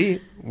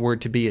Jesse were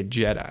to be a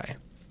Jedi,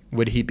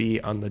 would he be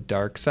on the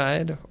dark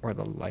side or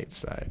the light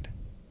side?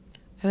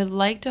 I would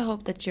like to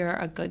hope that you're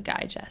a good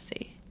guy,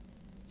 Jesse.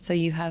 So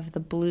you have the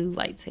blue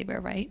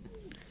lightsaber, right?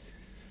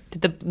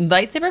 Did the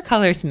lightsaber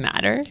colors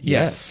matter?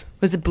 Yes.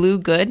 Was the blue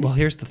good? Well,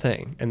 here's the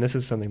thing, and this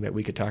is something that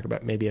we could talk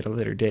about maybe at a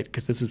later date,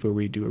 because this is where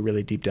we do a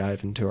really deep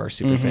dive into our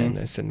super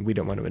fanness, and we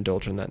don't want to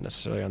indulge in that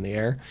necessarily on the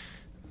air.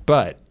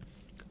 But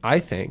I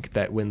think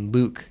that when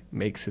Luke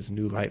makes his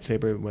new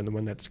lightsaber, when the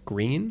one that's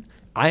green,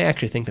 I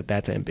actually think that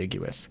that's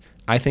ambiguous.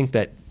 I think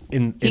that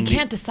you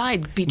can't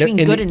decide between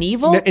good and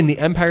evil? In The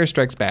Empire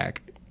Strikes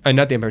Back,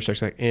 not The Empire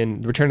Strikes Back,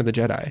 in Return of the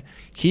Jedi,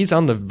 he's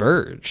on the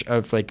verge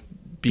of like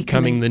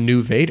becoming the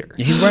new Vader.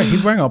 Yeah,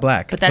 he's wearing all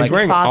black. But that's He's his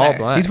wearing father. all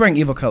black. He's wearing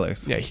evil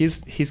colors. Yeah,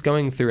 he's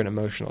going through an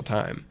emotional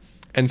time,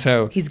 and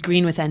so He's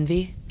green with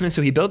envy.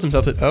 he builds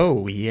himself.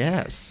 Oh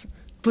yes,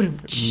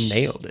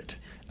 nailed it.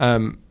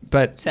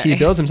 But Sorry. he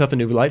builds himself a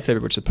new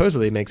lightsaber, which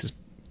supposedly makes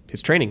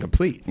his training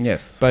complete.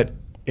 Yes. But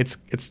it's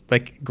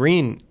like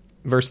green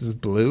versus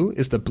blue.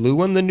 Is the blue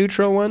one the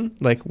neutral one?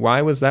 Like,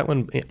 why was that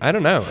one? I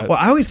don't know. Well,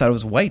 I always thought it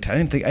was white. I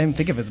didn't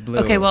think of it as blue.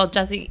 Okay, well,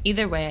 Jesse,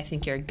 either way, I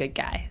think you're a good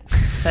guy.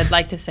 So I'd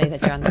like to say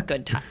that you're on the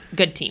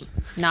good team,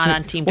 not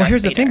on Team Well, Darth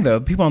here's the Vader. thing, though.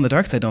 People on the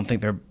dark side don't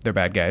think they're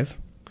bad guys.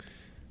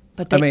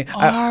 But they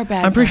are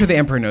bad I'm pretty sure the guys.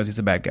 Emperor knows he's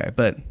a bad guy,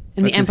 but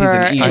And the that's 'cause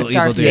Emperor he's an is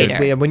Darth dude.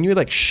 Vader. Yeah, when you're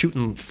like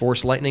shooting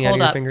force lightning out of Hold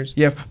your up. fingers.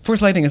 Yeah,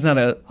 Force lightning is not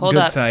a Hold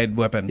good up. side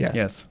weapon. Yes.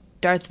 Yes.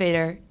 Darth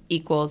Vader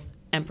equals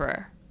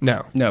Emperor.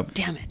 No.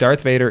 Damn it.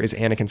 Darth Vader is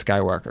Anakin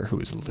Skywalker, who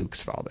is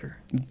Luke's father.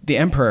 The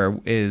Emperor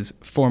is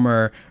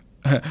former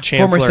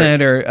Chancellor.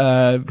 Senator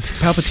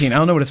Palpatine. I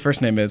don't know what his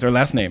first name is or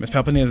last name. Is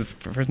Palpatine his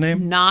first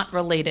name? Not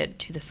related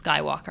to the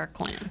Skywalker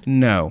clan.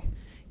 No.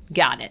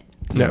 Got it.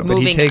 No, but he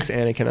Moving takes on.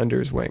 Anakin under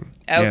his wing.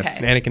 Okay.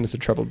 Yes. Anakin is a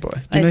troubled boy.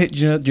 Do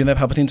you know that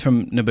Palpatine's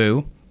from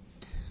Naboo,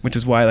 which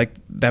is why like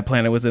that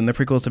planet was in the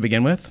prequels to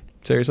begin with.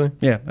 Seriously?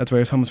 Yeah, that's where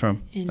his home is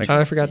from. Like, Oh,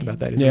 I forgot about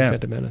that. He's Yeah. in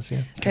Phantom Menace,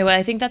 yeah. Okay, well,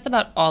 I think that's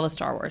about all the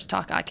Star Wars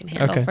talk I can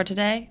handle Okay. for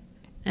today.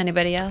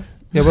 Anybody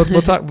else? Yeah,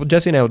 we'll talk. Well,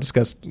 Jesse and I will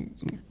discuss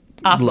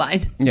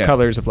Offline. Yeah.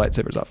 colors of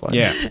lightsabers offline.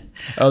 yeah.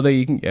 Oh,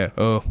 you can. Yeah.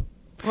 Oh,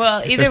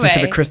 Well, either there's way,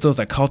 specific crystals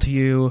that call to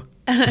you.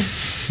 it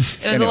was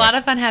Anyway. a lot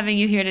of fun having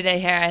you here today,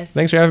 Harris.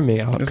 Thanks for having me.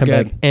 I'll It was come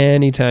good. back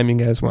anytime you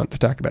guys want to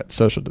talk about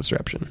social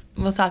disruption.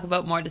 We'll talk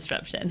about more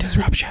disruption.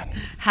 Disruption.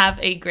 Have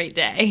a great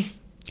day.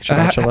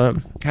 Shabbat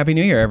shalom. Happy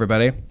New Year,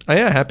 everybody. Oh,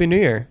 yeah. Happy New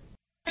Year.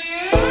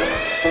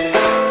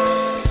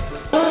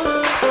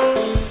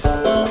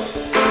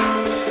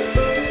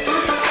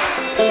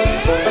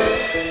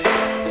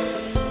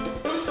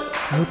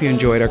 I hope you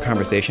enjoyed our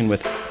conversation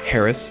with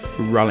Harris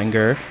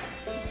Rollinger.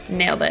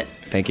 Nailed it.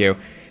 Thank you.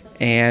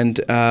 And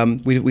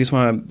we just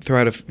want to throw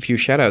out a few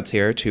shout-outs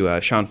here to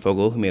Sean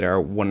Fogel, who made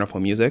our wonderful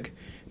music,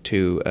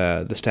 to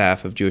the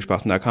staff of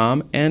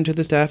JewishBoston.com, and to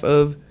the staff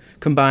of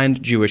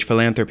Combined Jewish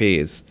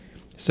Philanthropies.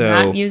 So,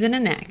 Not using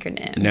an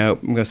acronym. No,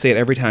 I'm going to say it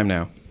every time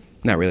now.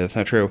 Not really, that's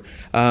not true.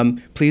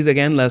 Please,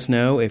 again, let us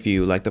know if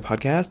you like the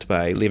podcast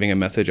by leaving a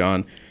message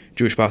on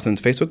Jewish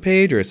Boston's Facebook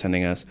page or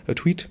sending us a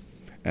tweet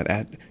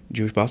at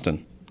Jewish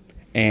Boston.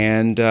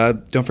 And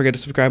don't forget to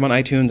subscribe on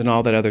iTunes and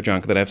all that other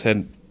junk that I've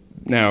said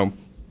now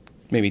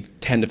maybe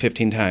 10 to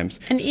 15 times.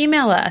 And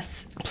email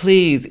us.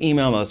 Please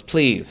email us,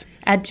 please.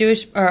 At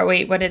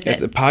what is it?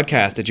 It's a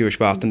podcast at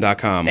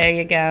jewishboston.com. There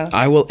you go.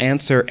 I will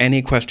answer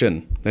any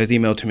question that is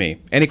emailed to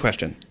me. Any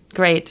question.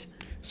 Great.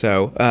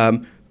 So,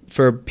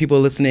 for people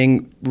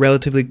listening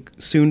relatively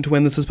soon to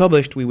when this is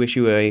published, we wish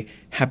you a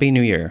Happy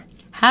New Year.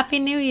 Happy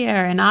New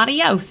Year and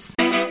adios.